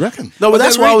 You reckon? No, but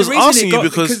that's the why I re- was the reason asking it you got-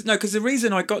 because because the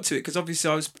reason I got to it because obviously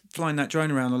I was flying that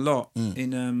drone around a lot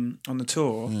in on the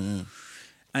tour,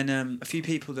 and a few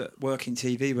people that work in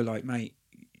TV were like, "Mate,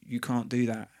 you can't do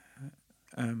that,"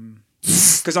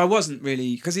 because I wasn't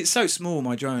really because it's so small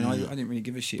my drone. I didn't really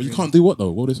give a shit. But you really. can't do what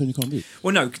though? What are they saying you can't do?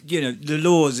 Well, no, you know the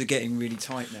laws are getting really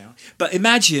tight now. But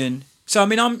imagine, so I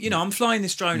mean, I'm flying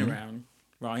this drone around,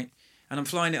 right? And I'm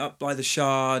flying it up by the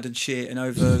Shard and shit, and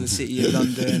over the city of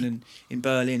London and in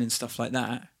Berlin and stuff like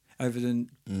that, over the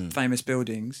famous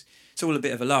buildings. It's all a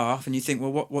bit of a laugh, and you think,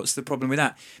 well, what's the problem with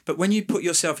that? But when you put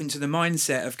yourself into the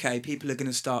mindset of, okay, people are going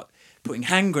to start putting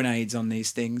hand grenades on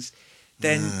these things,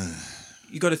 then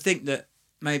you got to think that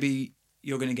maybe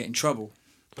you're going to get in trouble.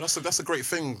 But that's a great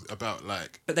thing about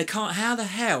like. But they can't. How the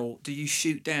hell do you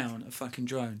shoot down a fucking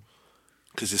drone?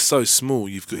 Because it's so small,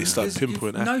 it's like There's-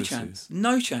 pinpoint you've- accuracy.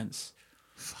 No chance.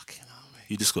 Fucking hell, mate.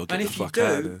 You just got to And get the if you fuck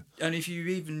out of do, there. and if you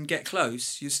even get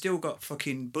close, you've still got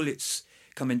fucking bullets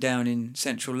coming down in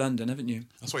central London, haven't you?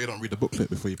 That's why you don't read the booklet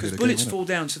before you play Because the bullets game. innit? fall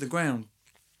down to the ground.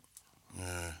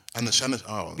 Yeah. And the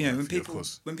oh, You know, when of people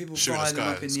course. when people Shooting fire the them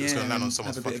sky, up in it's the gonna air land on and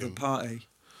someone's have a bit of a fucking- party,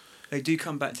 they do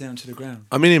come back down to the ground.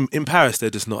 I mean, in Paris, they're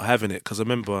just not having it. Because I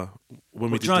remember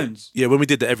when we What, did drones? when we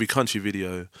did the Every Country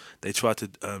video, they tried to,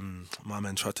 my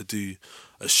man tried to do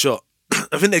a shot.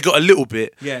 I think they got a little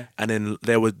bit, Yeah. and then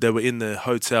they were in the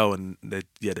hotel, and they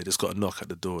just got a knock at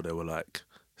the door. They were like,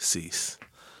 "Cease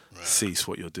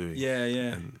what you're doing." Yeah,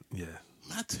 yeah. And yeah.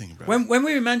 Mad thing, bro. When we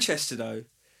were in Manchester though,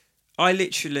 I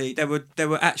literally there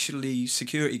were actually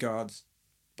security guards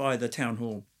by the town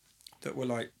hall that were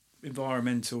like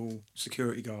environmental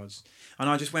security guards, and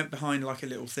I just went behind like a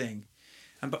little thing,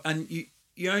 and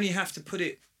you only have to put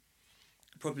it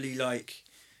probably like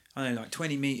I don't know like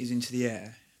 20 meters into the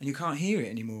air, and you can't hear it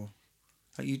anymore.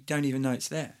 Like you don't even know it's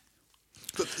there.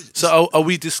 So are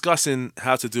we discussing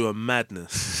how to do a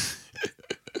madness?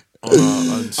 on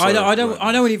our own side I don't right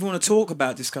I don't even want to talk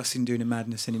about discussing doing a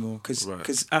madness anymore because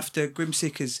Right. after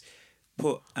Grimsickers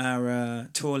put our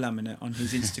tour laminate on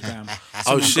his Instagram.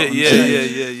 Oh someone shit! got on Yeah,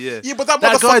 stage. yeah. Yeah, but that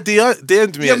That guy motherfucker-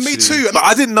 DM'd me. Yeah, me actually. too. But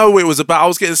I didn't know what it was about. I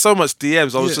was getting so much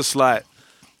DMs. I was Yeah. just like,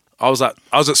 I was like,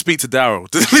 speak to Daryl.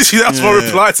 Literally, that's my Yeah.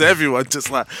 reply to everyone. Just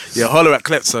like, yeah, holler at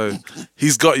Klepto.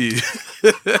 He's got you.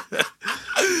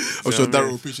 I'm sure Daryl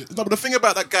will appreciate it. No, but the thing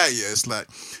about that guy, yeah, it's like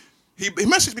he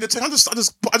messaged me the thing. I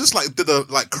just like did a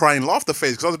like crying laughter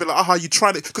face because I was a bit like, aha, you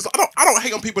tried it. Because I don't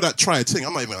hate on people that try a thing.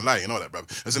 I'm not even gonna lie, you know that, bro.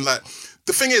 As in, like,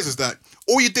 the thing is that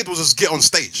all you did was just get on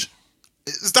stage.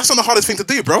 That's not the hardest thing to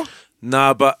do, bro.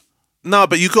 Nah, but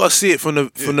you got to see it from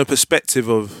the perspective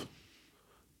of.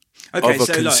 Okay, of a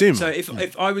so consumer. so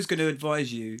if I was going to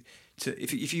advise you to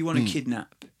if you want to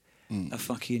kidnap a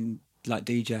fucking like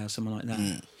DJ or someone like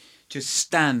that, just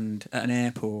stand at an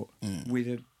airport with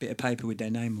a bit of paper with their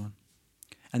name on,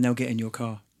 and they'll get in your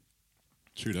car.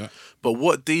 True that. But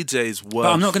what DJs worth?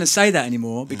 But I'm not going to say that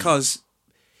anymore because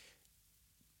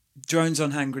drones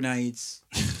on hand grenades,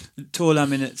 tour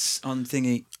laminates on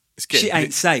thingy. It's getting She ain't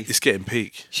peak. safe. It's getting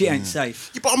peak. She ain't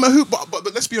safe. Yeah, but I'm a who.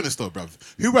 But let's be honest though, bruv.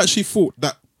 Who actually thought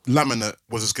that laminate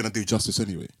was just gonna do justice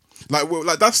anyway? Like, well,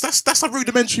 like that's a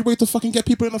rudimentary way to fucking get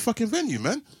people in a fucking venue,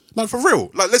 man. Like for real.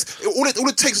 Like all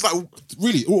it takes is like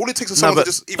really all it takes is No, someone but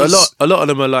to just even a lot of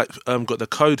them are like got the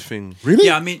code thing. really.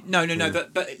 Yeah, I mean, no,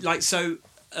 but like so,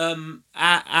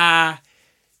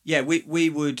 yeah, we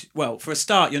would. Well, for a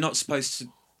start, you're not supposed to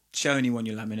show anyone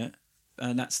your laminate,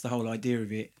 and that's the whole idea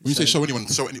of it. When you say So- show anyone,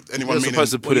 anyone You're meaning.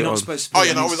 supposed to well, put you're it not on. supposed to. Put Oh it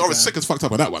yeah, on no, I was Instagram. sick as fucked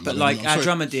up on that one. But man. like I'm our sorry.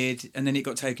 drummer did, and then it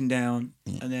got taken down,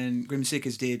 and then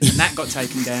Grimsickers did, and that got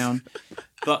taken down.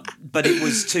 But it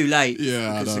was too late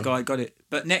Yeah, I because the know. guy got it.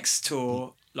 But next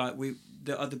tour, like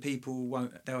the other people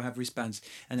won't. They'll have wristbands,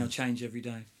 and they'll change every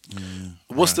day.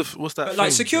 What's that? But like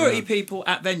thing? security Yeah. people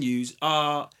at venues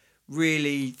are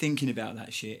really thinking about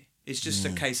that shit. It's just a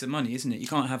case of money, isn't it? You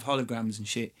can't have holograms and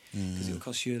shit because it'll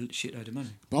cost you a shitload of money.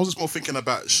 But I was just more thinking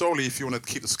about surely if you want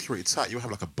to keep the security tight, you'll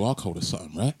have like a barcode or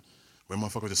something, right? Where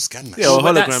motherfucker just scan that. Yeah, shit.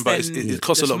 well, But hologram, but that's it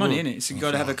costs a that's lot money, more. innit? So you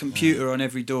got to have a computer on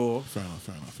every door. Fair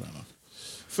enough.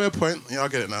 Fair point. Yeah, I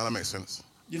get it now. That makes sense.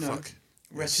 You know, Fuck.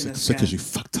 retina Sick scan. as you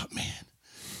fucked up, man.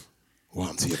 What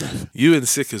happened to you, bruv? You and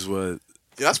Sickers were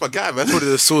Yeah, that's my guy, man. probably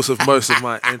the source of most of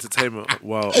my entertainment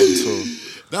while on tour.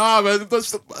 Nah, man. That's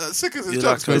sick as his You're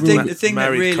jokes, like man. a The thing that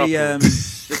married really, couple.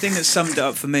 the thing that summed it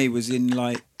up for me was in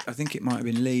like, I think it might have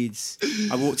been Leeds.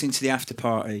 I walked into the after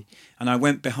party and I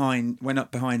went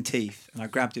up behind Teeth and I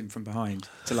grabbed him from behind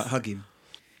to like hug him,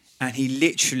 and he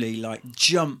literally like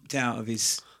jumped out of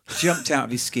his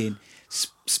skin,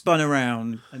 spun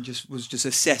around and was just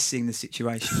assessing the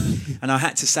situation. And I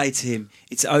had to say to him,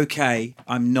 "It's okay,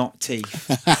 I'm not Teeth."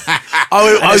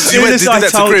 Oh, And as soon as I did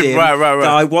that to told Grim. him Right. that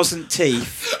I wasn't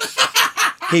Teeth,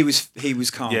 he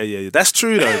was calm. Yeah. That's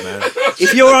true though, man.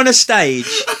 If you're on a stage,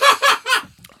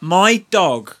 my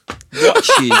dog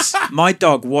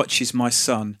watches my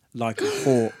son like a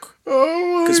hawk.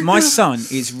 Because my son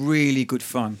is really good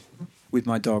fun with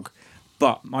my dog,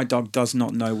 but my dog does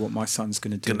not know what my son's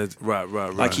going to do. Right.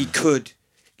 Like he could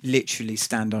literally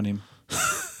stand on him.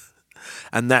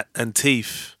 And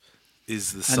Teeth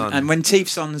is the son. And when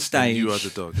Teef's on the and stage, you are the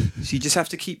dog. so you just have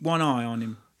to keep one eye on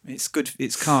him. It's good,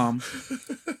 it's calm,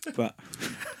 but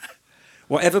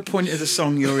whatever point of the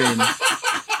song you're in,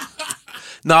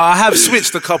 No, I have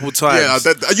switched a couple times.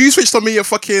 Yeah, you switched on me at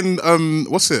fucking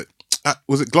what's it?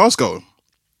 Was it Glasgow?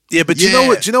 Yeah, but do you know Yeah.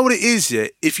 what? Do you know what it is? Yeah,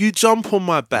 if you jump on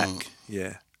my back,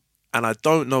 yeah, and I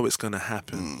don't know it's gonna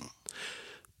happen.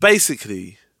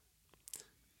 Basically,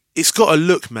 it's got to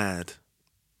look mad,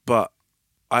 but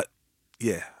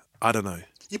I don't know.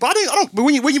 Yeah, but I don't. But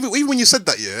even when you said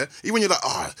that, yeah, even when you're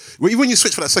like, even when you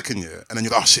switch for that second, yeah, and then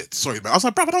you're like, oh shit, sorry, man. I was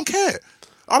like, bruv, I don't care.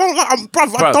 I don't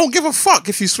like, I don't give a fuck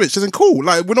if you switch. Isn't cool.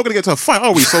 Like, we're not gonna get to a fight,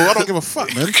 are we? So I don't give a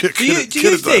fuck, man. Do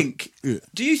you think? Yeah.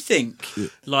 Do you think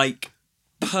like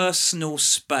personal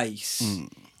space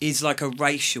is like a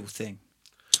racial thing,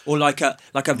 or like a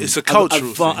It's a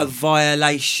cultural thing. a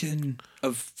violation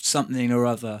of something or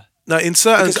other? No, in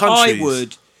certain Because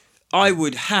countries, I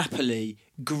would happily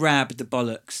grab the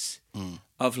bollocks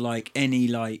of like any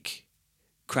like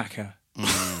cracker,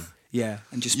 yeah,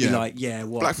 and just be Yeah. like, yeah,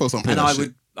 what? Black folks don't play and that I shit.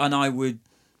 would and I would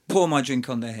pour my drink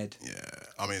on their head, Yeah,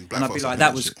 I mean, black and I'd be folks like,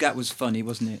 don't play that was funny,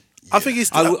 wasn't it? I think it's.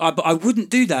 But I wouldn't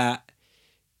do that.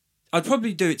 I'd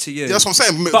probably do it to you. Yeah, that's what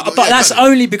I'm saying. But Yeah, that's exactly.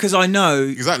 only because I know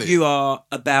Exactly. you are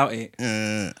about it.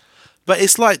 Yeah. But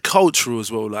it's like cultural as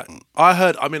well. Like I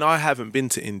heard. I mean, I haven't been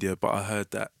to India, but I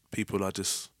heard that people are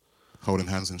just Holding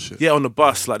hands and shit. on the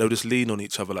bus. Like they'll just lean on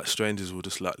each other. Like strangers will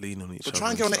just like lean on each But other. try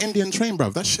and get and on the stuff. Indian train,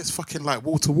 bruv. That shit's fucking like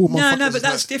wall to wall. No, motherfuckers, but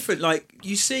that's like, different. Like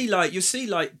you see like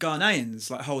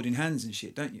Ghanaians like holding hands and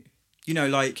shit, don't you? You know,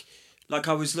 like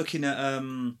I was looking at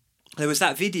there was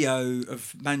that video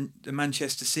of the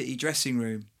Manchester City dressing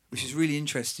room, which is really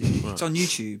interesting. It's on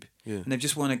YouTube, and they've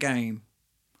just won a game,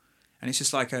 and it's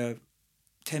just like a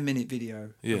 10-minute video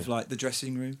of like the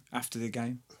dressing room after the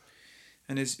game,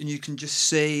 and you can just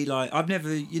see like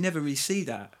you never really see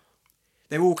that.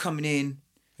 They're all coming in,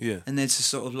 and they're just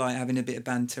sort of like having a bit of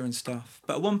banter and stuff.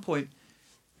 But at one point,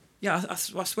 I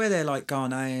swear they're like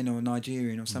Ghanaian or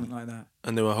Nigerian or something like that.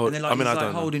 And they were And holding. they're like, I mean, he's I like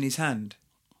don't know. holding his hand.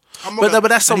 I'm not But gonna- but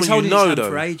that's And he's someone you holding his know hand though.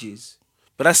 for ages.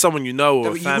 But that's someone you know or No,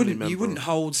 a but family member. you wouldn't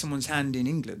hold someone's hand in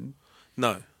England.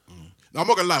 No. No, I'm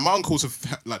not gonna lie. My uncles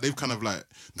have like they've kind of like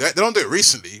they don't do it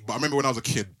recently, but I remember when I was a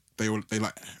kid, they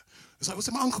like it's like was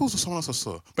it my uncles or someone else I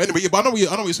saw? But anyway, but I know what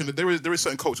you're saying. There is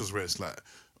certain cultures where it's like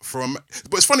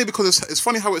but it's funny because it's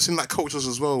funny how it's in like cultures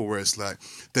as well where it's like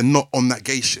they're not on that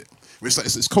gay shit. Where it's like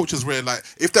it's cultures where like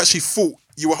if they actually thought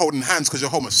you were holding hands because you're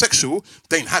homosexual,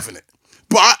 they ain't having it.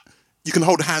 But you can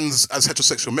hold hands as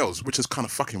heterosexual males, which is kind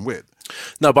of fucking weird.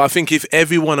 No, but I think if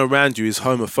everyone around you is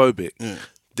homophobic,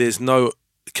 there's no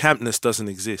campness doesn't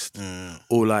exist.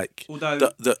 Or like Although,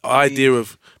 the idea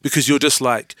of because you're just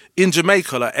like in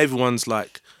Jamaica, like everyone's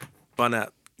like bun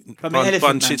out. I mean,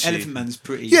 Bun Elephant Man's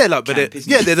pretty. Yeah, like but camp, they're,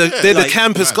 isn't yeah, he? they're Like- the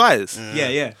campus guys.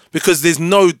 Yeah. Because there's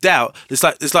no doubt. It's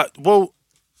like well,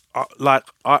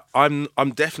 I'm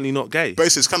definitely not gay.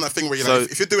 Basically, it's kind of that thing where you're So-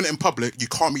 like, if you're doing it in public, you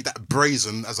can't be that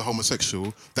brazen as a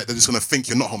homosexual that they're just gonna think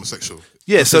you're not homosexual.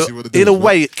 Yeah, That's so basically what they're in a doing,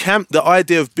 way, camp. The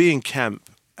idea of being camp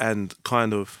and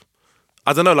kind of,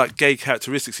 I don't know, like gay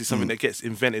characteristics is something that gets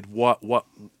invented. What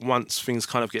once things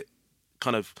kind of get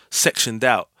kind of sectioned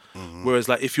out. Whereas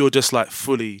like if you're just like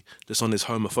fully just on this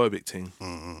homophobic thing,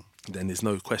 then there's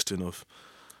no question of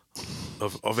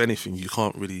anything. You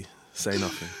can't really say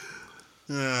nothing.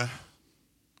 Yeah.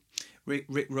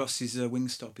 Rick Ross's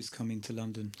Wingstop is coming to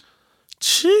London.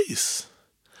 Jeez,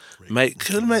 mate,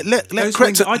 let Those correct.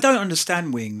 wings, I don't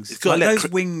understand wings. got Like let those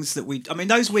cre- wings that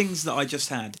those wings that I just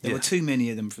had. There Yeah. were too many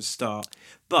of them for a start,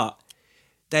 but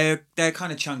they're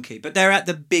kind of chunky. But they're at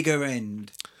the bigger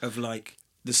end of like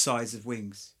the size of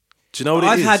wings. Do you know what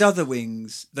I've it is? had other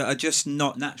wings that are just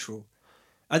not natural.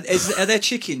 Are there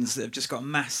chickens that have just got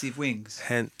massive wings?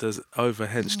 Those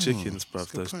overhench chickens, bruv.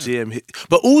 a good Those point. GM.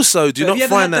 But also, do you Have you not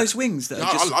ever had find that? those wings that No,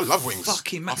 are just I love wings.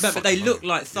 fucking I but they fucking look love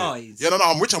like thighs. Yeah, no,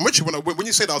 I'm with you. When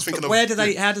you say that, I was thinking But of where do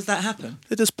they? How does that happen?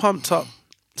 They're just pumped up,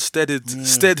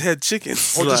 steadhead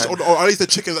chickens. Or, like- or at least the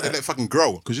chickens that they let fucking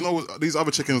grow. Because you know these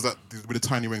other chickens that with the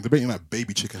tiny wings, they're being like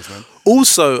baby chickens, man.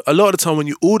 Also, a lot of the time when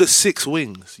you order 6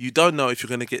 wings, you don't know if you're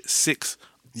going to get 6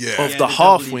 Yeah. of the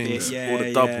half doubly wings bit. or the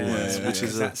Yeah, double yeah, wings, yeah, which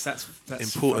is a that's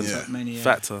important fucked up many,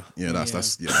 factor. Yeah,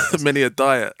 that's Many a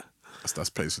diet. that's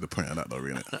plays to the point of that though,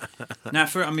 really. Now,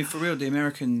 for real, the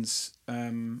Americans.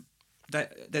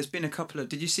 There's been a couple of.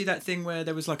 Did you see that thing where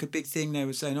there was like a big thing? They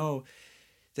were saying, "Oh,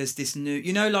 there's this new."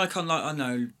 You know, like on like I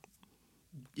know,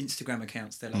 Instagram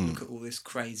accounts. They're like, look at all this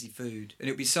crazy food, and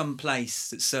it'll be some place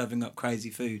that's serving up crazy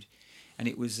food, and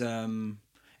it was a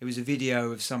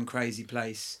video of some crazy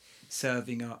place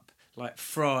serving up like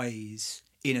fries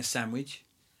in a sandwich,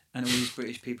 and all these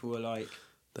British people were like,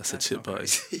 That's That's a chip not bite.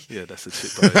 crazy. Yeah, that's a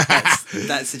chip bite.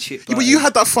 "That's a chip." Yeah, but you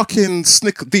had that fucking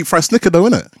deep fried Snicker though,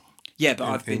 innit? yeah, but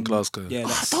I've been in Glasgow. Yeah, I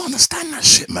that's, don't understand that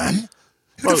shit, man.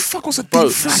 Who the fuck was a bro,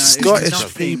 deep fried it's steak? Scottish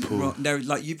nothing people. wrong. No,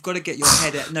 like you've got to get your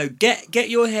head out. No, get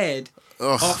your head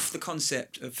off the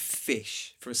concept of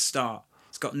fish for a start.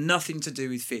 It's got nothing to do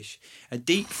with fish. A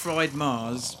deep fried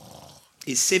Mars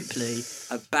is simply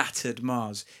a battered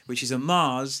Mars, which is a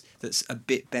Mars that's a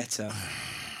bit better.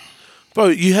 Bro,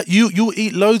 you'll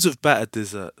eat loads of battered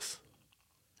desserts.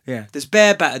 Yeah, there's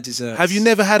bare battered desserts. Have you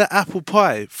never had an apple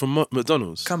pie from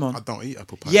McDonald's? Come on. I don't eat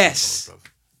apple pie. Yes. sometimes, bruv.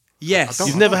 Yes. I don't-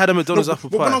 You've never had a McDonald's apple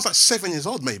Well, when I pie? was like 7 years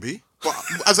old, maybe. But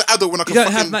as an adult, when I could don't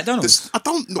fucking, have McDonald's? I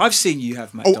don't know. I've seen you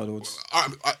have McDonald's.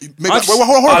 Maybe, I've-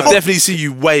 hold on. I've definitely seen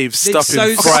you wave stuffing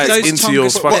those fries into your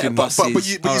Tonga fucking.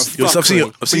 buses but are I've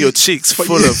seen fuckery. your cheeks but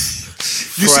full you-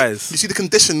 of You fries. see the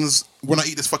conditions when I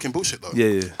eat this fucking bullshit though.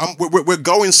 Yeah. We're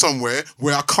going somewhere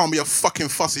where I can't be a fucking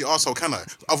fussy arsehole, can I?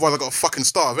 Otherwise I got to fucking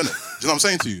starve, innit? Do you know what I'm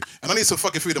saying to you? And I need some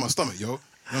fucking food in my stomach, yo. You know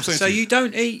what I'm saying So to you? you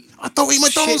don't eat. I don't eat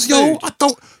McDonald's, shit yo. food? I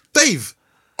don't. Dave.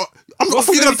 I What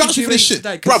thought you were gonna food did vouch for you this eat shit,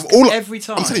 today? 'Cause bruv. every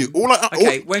time. I'm telling you,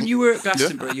 Okay, when you were at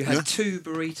Glastonbury, you had yeah. 2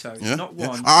 burritos, Yeah, not yeah.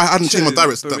 one. I hadn't changed my 2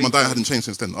 diet. My diet burritos. hadn't changed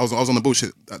since then. I was on the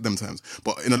bullshit at them times.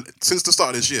 But since the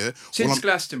start of this year, Since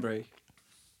Glastonbury.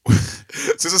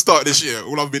 since the start of this year,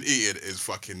 all I've been eating is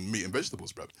fucking meat and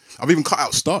vegetables, bruv. I've even cut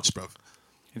out starch, bruv.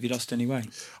 Have you lost any weight?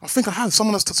 I think I have.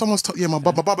 Someone's yeah. My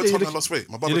barber told me I lost weight.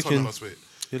 My barber told me I lost weight.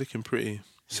 You're looking pretty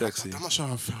sexy. I'm not sure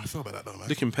how I feel about that though, man.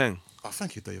 Looking peng. Oh,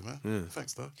 thank you, Dave, man. Yeah.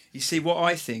 Thanks, though. You see, what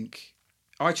I think,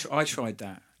 I tried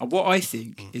that. And what I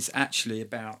think is actually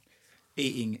about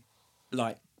eating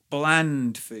like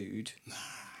bland food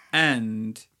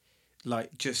and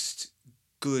like just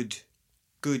good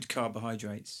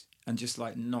carbohydrates and just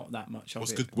like not that much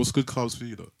of it. What's good carbs for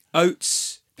you though?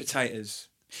 Oats, potatoes.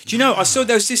 Do you know, I saw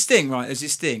there was this thing, right? There's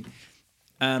this thing.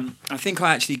 I think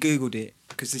I actually Googled it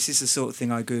because this is the sort of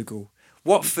thing I Google.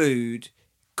 What food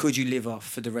could you live off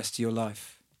for the rest of your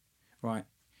life? Right.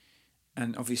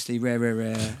 And obviously,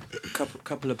 rare.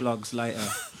 Couple of blogs later.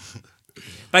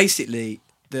 Basically,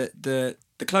 the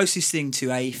closest thing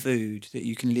to a food that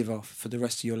you can live off for the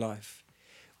rest of your life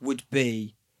would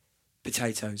be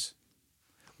potatoes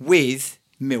with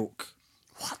milk.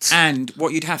 What? And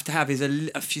what you'd have to have is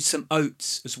some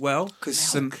oats as well, because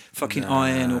some fucking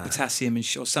iron or potassium and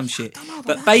or some shit.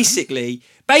 But basically,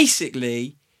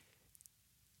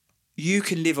 you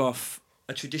can live off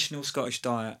a traditional Scottish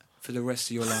diet for the rest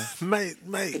of your life. Mate.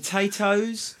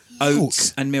 Potatoes,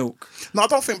 oats, and milk. No, I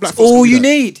don't think black folks All can do you that.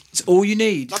 need. It's all you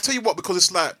need. I'll tell you what, because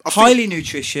it's like I think Highly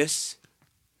nutritious.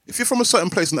 if you're from a certain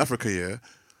place in Africa, yeah,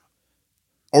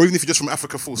 or even if you're just from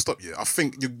Africa, full stop, yeah, I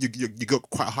think you got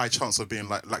quite a high chance of being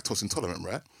like lactose intolerant,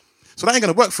 right? So that ain't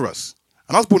gonna work for us.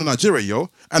 And I was born in Nigeria, yo,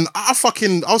 and I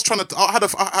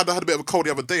had a bit of a cold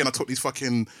the other day, and I took these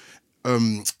fucking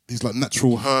these like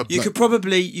natural herb. You could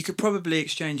probably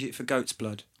exchange it for goat's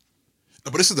blood.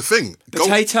 No, but this is the thing.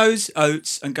 Potatoes,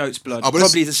 oats, and goat's blood. but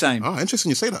Probably the same. Oh, interesting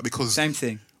you say that because Same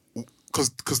thing. Because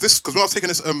when I was taking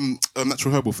this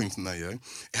natural herbal thing tonight, yeah,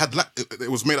 it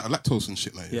was made out of lactose and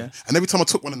shit, like, yeah. And every time I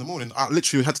took one in the morning, I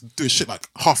literally had to do this shit like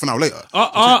half an hour later.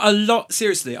 Are a lot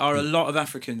of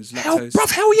Africans lactose?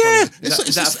 Hell yeah! Is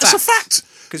that It's a fact.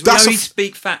 Because we only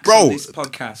speak facts on this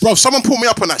podcast. Bro, someone pull me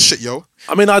up on that shit, yo.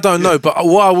 I mean, I don't know, but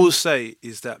what I will say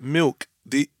is that milk.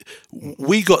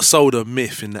 We got sold a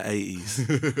myth in the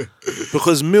 80s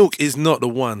because milk is not the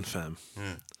one, fam.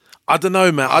 Yeah. I don't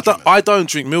know, man. I don't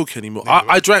drink milk anymore.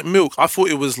 I drank milk. I thought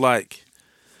it was like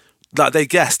they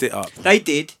gassed it up. They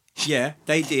did. Yeah,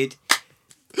 they did.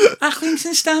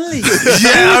 Accrington Stanley. Yeah,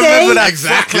 I remember that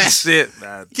Exactly. shit,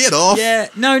 man. Get off. Yeah,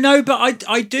 no, but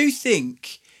I do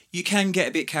think you can get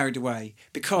a bit carried away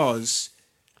because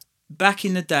back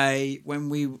in the day when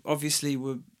we obviously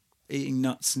were eating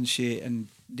nuts and shit and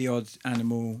the odd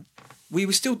animal, we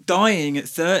were still dying at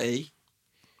 30.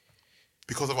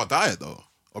 Because of our diet, though?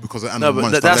 Or because of No, animal but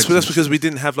minds that's directions? because we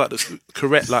didn't have like the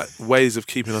correct like ways of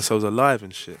keeping ourselves alive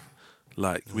and shit.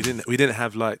 Like we didn't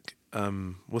have like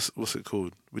what's it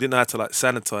called? We didn't know how to like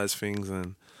sanitize things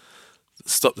and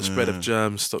stop the spread of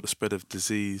germs, stop the spread of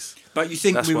disease. But you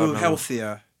think That's we why I were remember.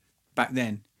 healthier back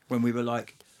then when we were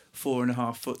like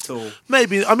 4.5 foot tall?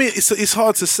 Maybe. I mean, it's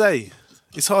hard to say.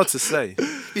 It's hard to say.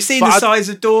 You seen But the I- size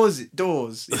of doors in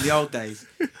the old days?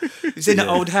 It's in an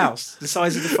old house, the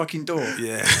size of the fucking door.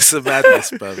 Yeah, it's a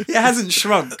madness, bro. It hasn't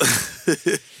shrunk.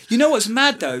 You know what's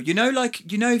mad though?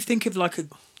 Think of like a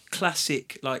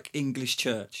classic like English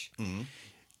church. Mm-hmm.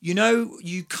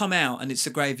 You come out and it's a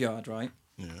graveyard, right?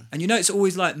 Yeah. And it's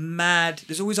always like mad.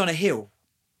 There's always on a hill.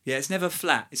 Yeah, it's never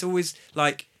flat. It's always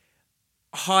like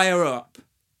higher up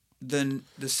than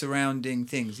the surrounding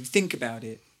things. If you think about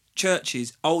it,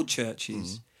 old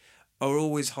churches, are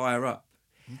always higher up.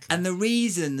 And the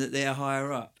reason that they're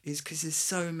higher up is because there's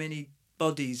so many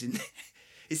bodies in there.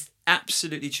 It's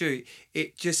absolutely true.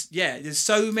 It just, there's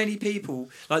so many people.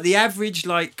 Like the average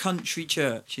like country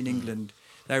church in England,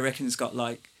 they reckon it's got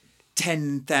like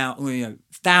 10,000,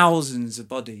 thousands of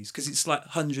bodies, because it's like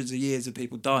hundreds of years of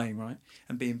people dying, right,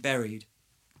 and being buried.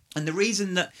 And the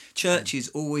reason that churches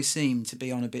always seem to be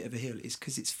on a bit of a hill is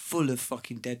because it's full of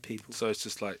fucking dead people. So it's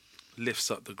just like lifts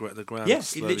up the ground.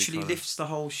 Yes, it slowly, literally kinda. lifts the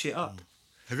whole shit up.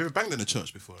 Have you ever banged in a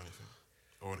church before or anything?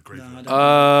 Or in a graveyard? No,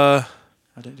 I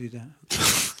don't do that.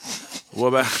 What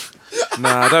about?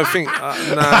 Nah, I don't think.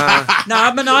 Nah. No,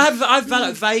 I mean I've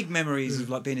like vague memories of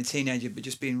like being a teenager, but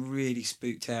just being really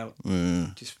spooked out. Yeah.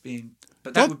 Just being,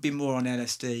 but that would be more on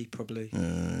LSD probably.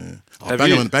 Oh,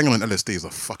 banging on LSD is a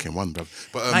fucking one, bro.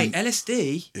 But Mate,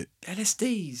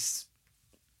 LSD's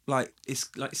like it's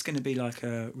going to be like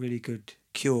a really good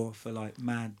cure for like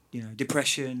mad,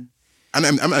 depression. and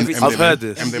I've heard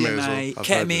this. MDMA as well. MDMA, I've heard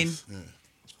ketamine. this.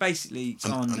 It's basically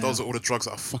And on. those are all the drugs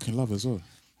that I fucking love as well.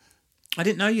 I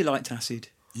didn't know you liked acid.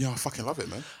 Yeah, I fucking love it,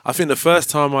 man. I think the first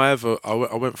time I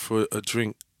went for a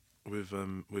drink with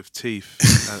Teeth,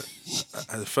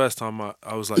 and the first time I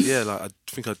was like, I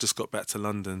think I just got back to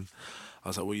London. I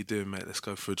was like, "What are you doing, mate? Let's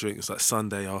go for a drink." It's like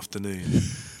Sunday afternoon,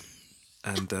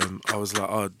 and I was like,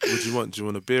 "Oh, what do you want? Do you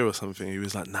want a beer or something?" He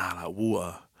was like, "Nah, like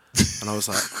water," and I was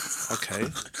like,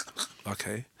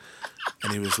 "Okay,"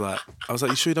 and he was like, "I was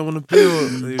like, you sure you don't want a beer?"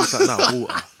 And he was like, "Nah,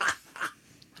 water."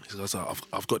 He goes, like,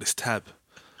 I've got this tab.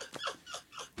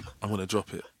 I'm going to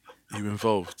drop it. You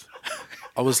involved?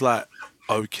 I was like,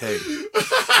 okay.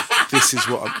 This is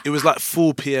what it was like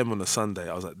 4 p.m. on a Sunday.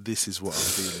 I was like, this is what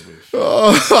I'm dealing with.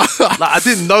 Like, I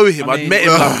didn't know him. I'd met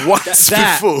him like once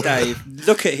before. Dave,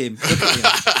 look at him.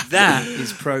 That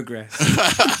is progress.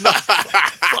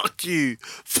 Fuck you.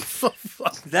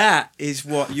 That is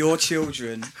what your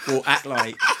children will act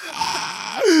like.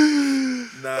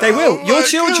 They will.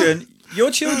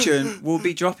 Your children will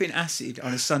be dropping acid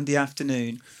on a Sunday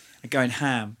afternoon and going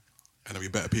ham. And there'll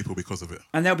be better people because of it.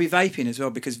 And they'll be vaping as well,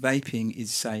 because vaping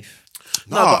is safe.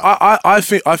 No, but I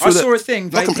feel I that saw a thing,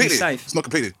 Not vaping completely. is safe. It's not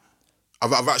completely.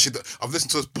 I've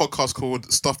listened to a podcast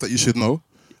called Stuff That You Should Know.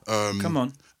 Come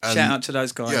on. and- Shout out to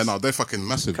those guys. Yeah, no, they're fucking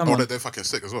massive. Come on. They're fucking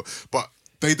sick as well. But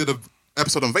they did an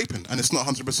episode on vaping, and it's not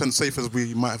 100% safe as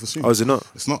we might have assumed. Oh, is it not?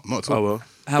 It's not at all. Oh well.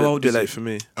 How old bit is late it? for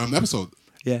me. The episode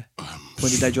Yeah.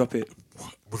 When did they drop it?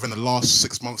 within the last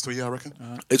 6 months to a year, I reckon.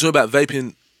 It's all about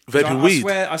vaping weed.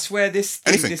 I swear this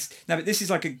thing, Anything. but this is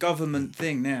like a government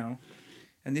thing now.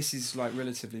 And this is like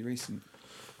relatively recent.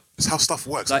 It's how stuff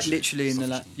works. Like actually. literally in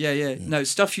the no,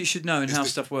 stuff you should know and how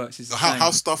stuff works is the how same.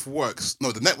 how stuff works.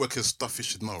 No, the network is stuff you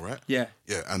should know, right? Yeah.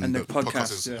 Yeah, and And the the podcast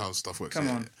podcast, is yeah. how stuff works. Come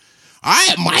yeah, on. yeah. All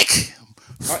right, Mike.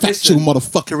 Right, Factual listen.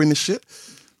 motherfucker in this shit.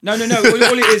 No. All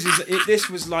it is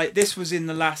this was in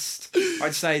the last.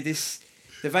 I'd say the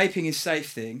vaping is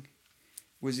safe thing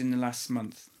was in the last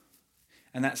month,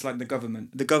 and that's like the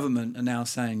government. The government are now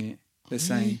saying it. They're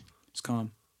saying it's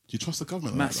calm. Do you trust the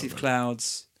government? like Massive that, bro?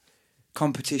 clouds,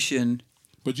 competition.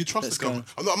 But do you trust Let's the government?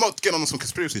 I'm not getting on some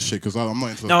conspiracy shit because I'm not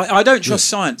into. No, I don't trust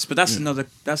science, but that's another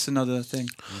thing.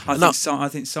 I No.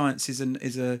 think science is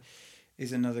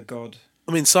another god.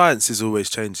 I mean, science is always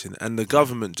changing, and the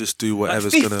government just do Like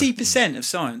whatever's 50% of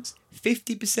science,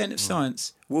 50% of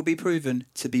science will be proven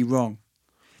to be wrong.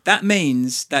 That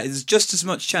means that there's just as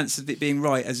much chance of it being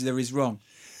right as there is wrong.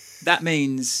 That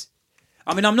means,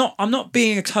 I mean, I'm not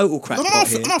being a total crackpot here. I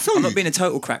feel I'm you. not being a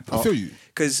total crackpot. I feel you.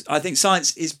 Because I think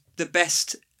science is the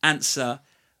best answer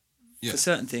Yeah. for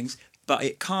certain things, but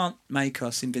it can't make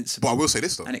us invincible. But I will say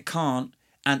this though. And it can't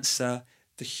answer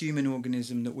the human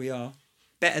organism that we are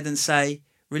better than, say,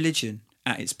 religion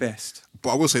at its best.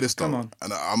 But I will say this though, Come on.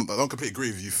 and I don't completely agree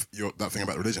with you. That thing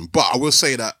about religion, but I will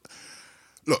say that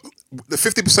look, the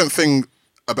 50% thing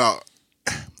about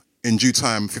in due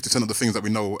time, 50% of the things that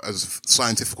we know as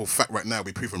scientific fact right now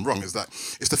we proven wrong is that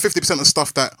it's the 50% of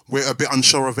stuff that we're a bit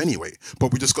unsure of anyway.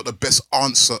 But we just got the best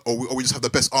answer, or we just have the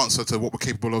best answer to what we're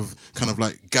capable of, kind of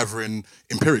like gathering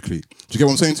empirically. Do you get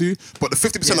what I'm saying to you? But the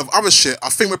 50% of other shit, I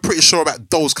think we're pretty sure about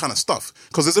those kind of stuff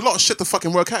because there's a lot of shit to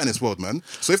fucking work out in this world, man.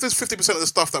 So if there's 50% of the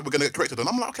stuff that we're gonna get corrected on,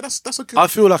 I'm like, okay, that's a good. I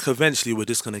feel like eventually we're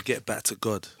just gonna get back to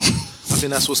God. I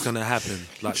think that's what's gonna happen.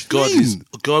 Like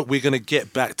God, we're gonna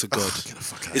get back to God. Get the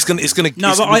fuck out It's of gonna.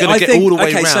 No, but we're gonna I get think all the way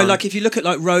okay. round. So like, if you look at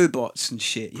like robots and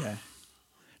shit, yeah,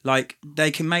 like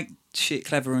they can make shit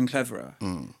cleverer and cleverer,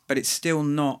 but it's still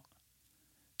not.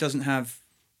 Doesn't have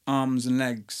arms and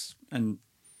legs and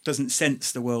doesn't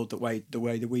sense the world the way that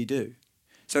we do.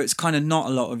 So it's kind of not a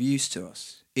lot of use to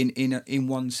us in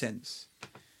one sense.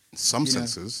 some you know.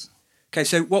 senses. Okay,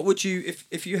 so what would you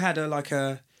if you had a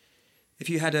if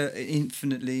you had an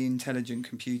infinitely intelligent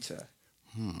computer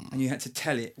and you had to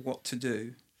tell it what to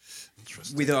do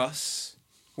Interesting. with us,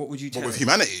 what would you tell What with it?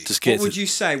 humanity? Just get What would to you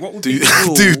say? What would be do the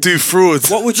rule? do fraud.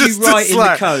 What would you Just write in the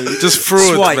like- code? Just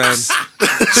fraud, Swipes. man.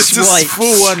 Just Swipes.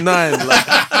 419. Like,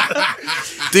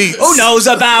 deep. Who knows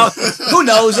about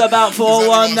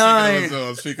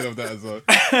 419? Speaking of that as well.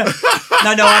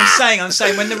 No, I'm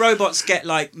saying when the robots get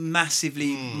like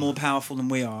massively more powerful than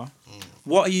we are,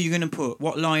 what are you going to put?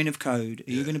 What line of code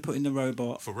are you going to put in the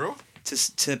robot For real?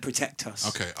 to protect us?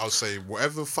 Okay, I'll say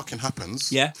whatever fucking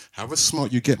happens. Yeah. However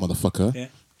smart you get, motherfucker. Yeah.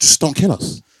 Just don't kill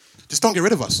us. Just don't get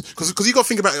rid of us. Because you got to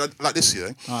think about it like this, yeah.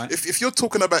 All right. If you're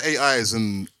talking about AIs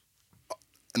and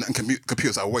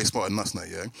computers that are way smarter than us now,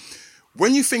 yeah.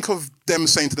 When you think of them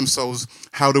saying to themselves,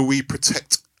 "How do we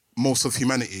protect most of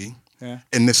humanity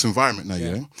in this environment now?"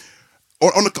 Yeah.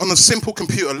 Or on a simple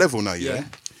computer level now, yeah.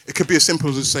 It could be as simple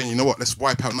as just saying, you know what, let's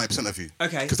wipe out 90% of you.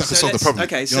 Okay. Because that could solve the problem.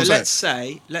 Okay, You so know what I'm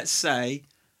saying? let's say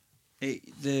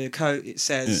the code it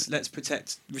says let's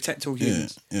protect all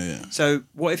humans. Yeah. So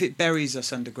what if it buries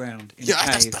us underground in a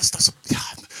Yeah, cave?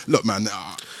 look, man.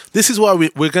 This is why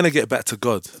we're going to get back to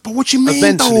God. But what you mean,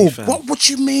 Eventually, though? fam. What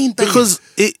do you mean, though? Because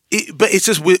but it's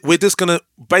just we're just gonna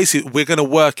basically we're gonna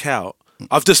work out.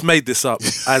 I've just made this up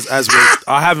as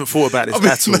I haven't thought about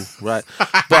this at all, right?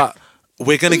 But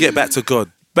we're gonna get back to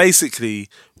God. Basically,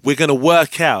 we're gonna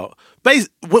work out.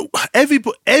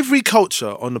 Every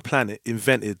culture on the planet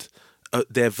invented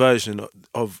their version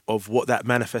of what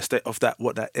that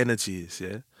what that energy is.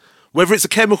 Yeah. Whether it's a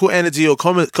chemical energy or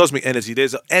cosmic energy,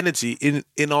 there's an energy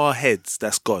in our heads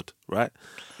that's God, right?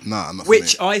 Nah, not for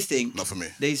Which me. I think Not for me.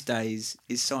 these days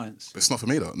is science. It's not for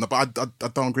me, though. No, but I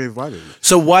don't agree with either.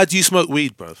 So why do you smoke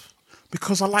weed, bruv?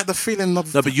 Because I like the feeling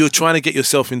of... No, but you're trying to get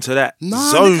yourself into that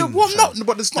Nah, zone. nigga, what? No,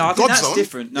 but it's No, I not think God's that's zone.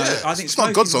 different. No, Yeah, I think it's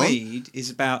not God's smoking zone. weed is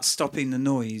about stopping the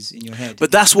noise in your head.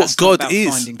 But that's what not God about is.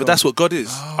 finding But God. that's what God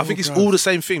is. I think it's God. all the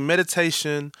same thing.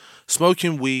 Meditation,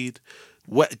 smoking weed,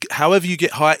 however you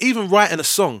get high, even writing a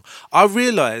song. I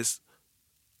realised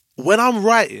when I'm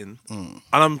writing, and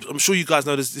I'm sure you guys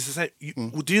know this, it's the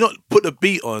same. Do you not put the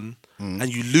beat on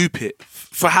and you loop it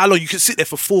for how long? You can sit there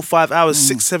for 4, 5 hours,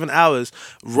 6, 7 hours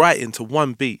writing to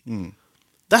one beat.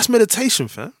 That's meditation,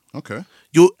 fam. Okay.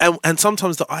 And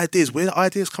sometimes the ideas, where the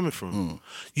ideas coming from,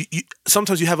 you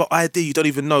sometimes you have an idea you don't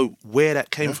even know where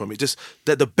that came from. It just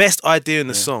that the best idea in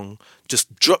the song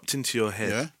just dropped into your head.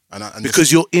 Yeah. And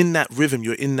Because you're in that rhythm,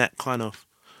 you're in that kind of.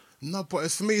 No, but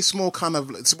for me, it's more kind of...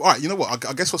 all right, you know what?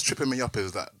 I guess what's tripping me up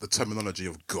is that the terminology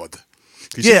of God.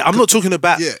 Yeah, I'm not talking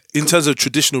about Yeah, in terms of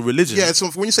traditional religion. Yeah, so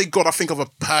when you say God, I think of a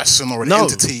person or an No.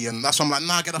 entity, and that's why I'm like,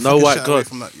 nah, get the No fucking white shit away God.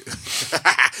 from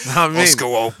that. I mean, Oscar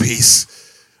Wilde, peace.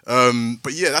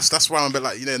 But yeah, that's why I'm a bit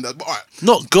like, you know, but all right.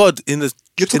 not God in the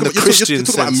You're talking in the about, Christian you're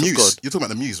talking about a sense of muse. God. You're talking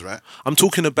about the muse, right? I'm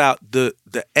talking about the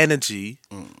energy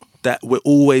that we're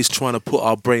always trying to put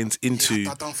our brains into,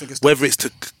 Yeah, I don't think it's whether it's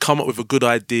to come up with a good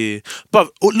idea.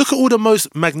 But look at all the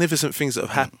most magnificent things that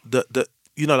have happened. That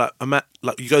you know,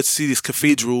 like you go to see this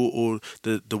cathedral or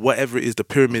the whatever it is, the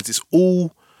pyramids. It's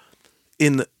all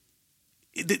in.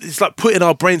 It's like putting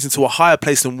our brains into a higher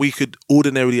place than we could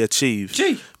ordinarily achieve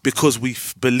because we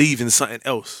believe in something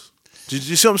else. Do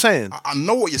you see what I'm saying? I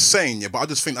know what you're saying, yeah, but I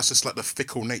just think that's just like the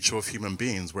fickle nature of human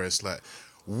beings, where it's like,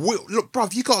 look,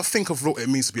 bruv, you gotta think of what it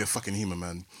means to be a fucking human,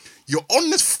 man. You're on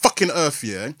this fucking earth,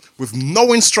 yeah, with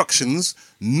no instructions,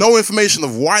 no information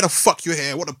of why the fuck you're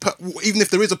here, even if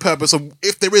there is a purpose, or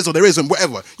if there is or there isn't,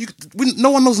 whatever.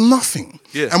 No one knows nothing.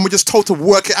 Yeah. And we're just told to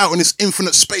work it out in this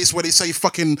infinite space where they say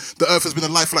fucking the earth has been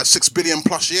alive for like 6 billion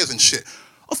plus years and shit.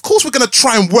 Of course we're going to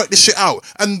try and work this shit out.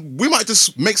 And we might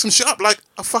just make some shit up like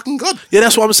a fucking God. Yeah,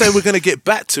 that's what I'm saying. We're going to get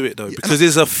back to it, though, because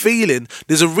there's a feeling,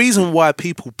 there's a reason why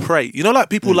people pray. You know, like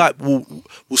people like will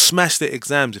smash their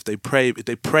exams if they pray and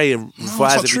No, revise it's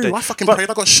not every true. day. I fucking But- prayed.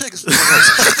 I got shit.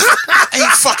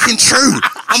 Ain't fucking true.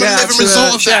 I'm a living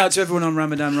result of shout that. out to everyone on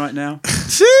Ramadan right now.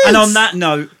 And on that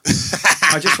note,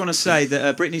 I just want to say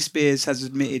that Britney Spears has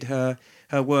admitted her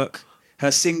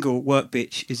single "Work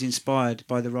Bitch" is inspired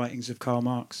by the writings of Karl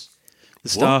Marx. The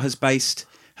star has based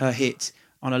her hit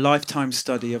on a lifetime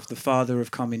study of the father of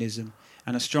communism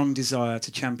and a strong desire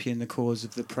to champion the cause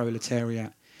of the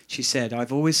proletariat. She said,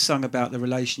 "I've always sung about the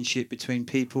relationship between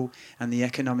people and the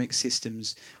economic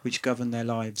systems which govern their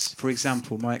lives. For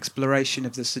example, my exploration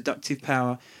of the seductive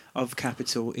power of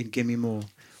capital in Gimme More.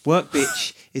 Work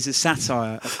Bitch is a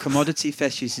satire of commodity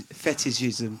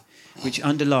fetishism which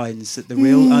underlines that the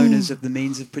real owners of the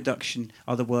means of production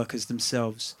are the workers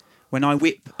themselves. When I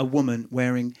whip a woman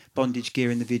wearing bondage gear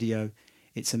in the video,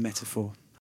 it's a metaphor."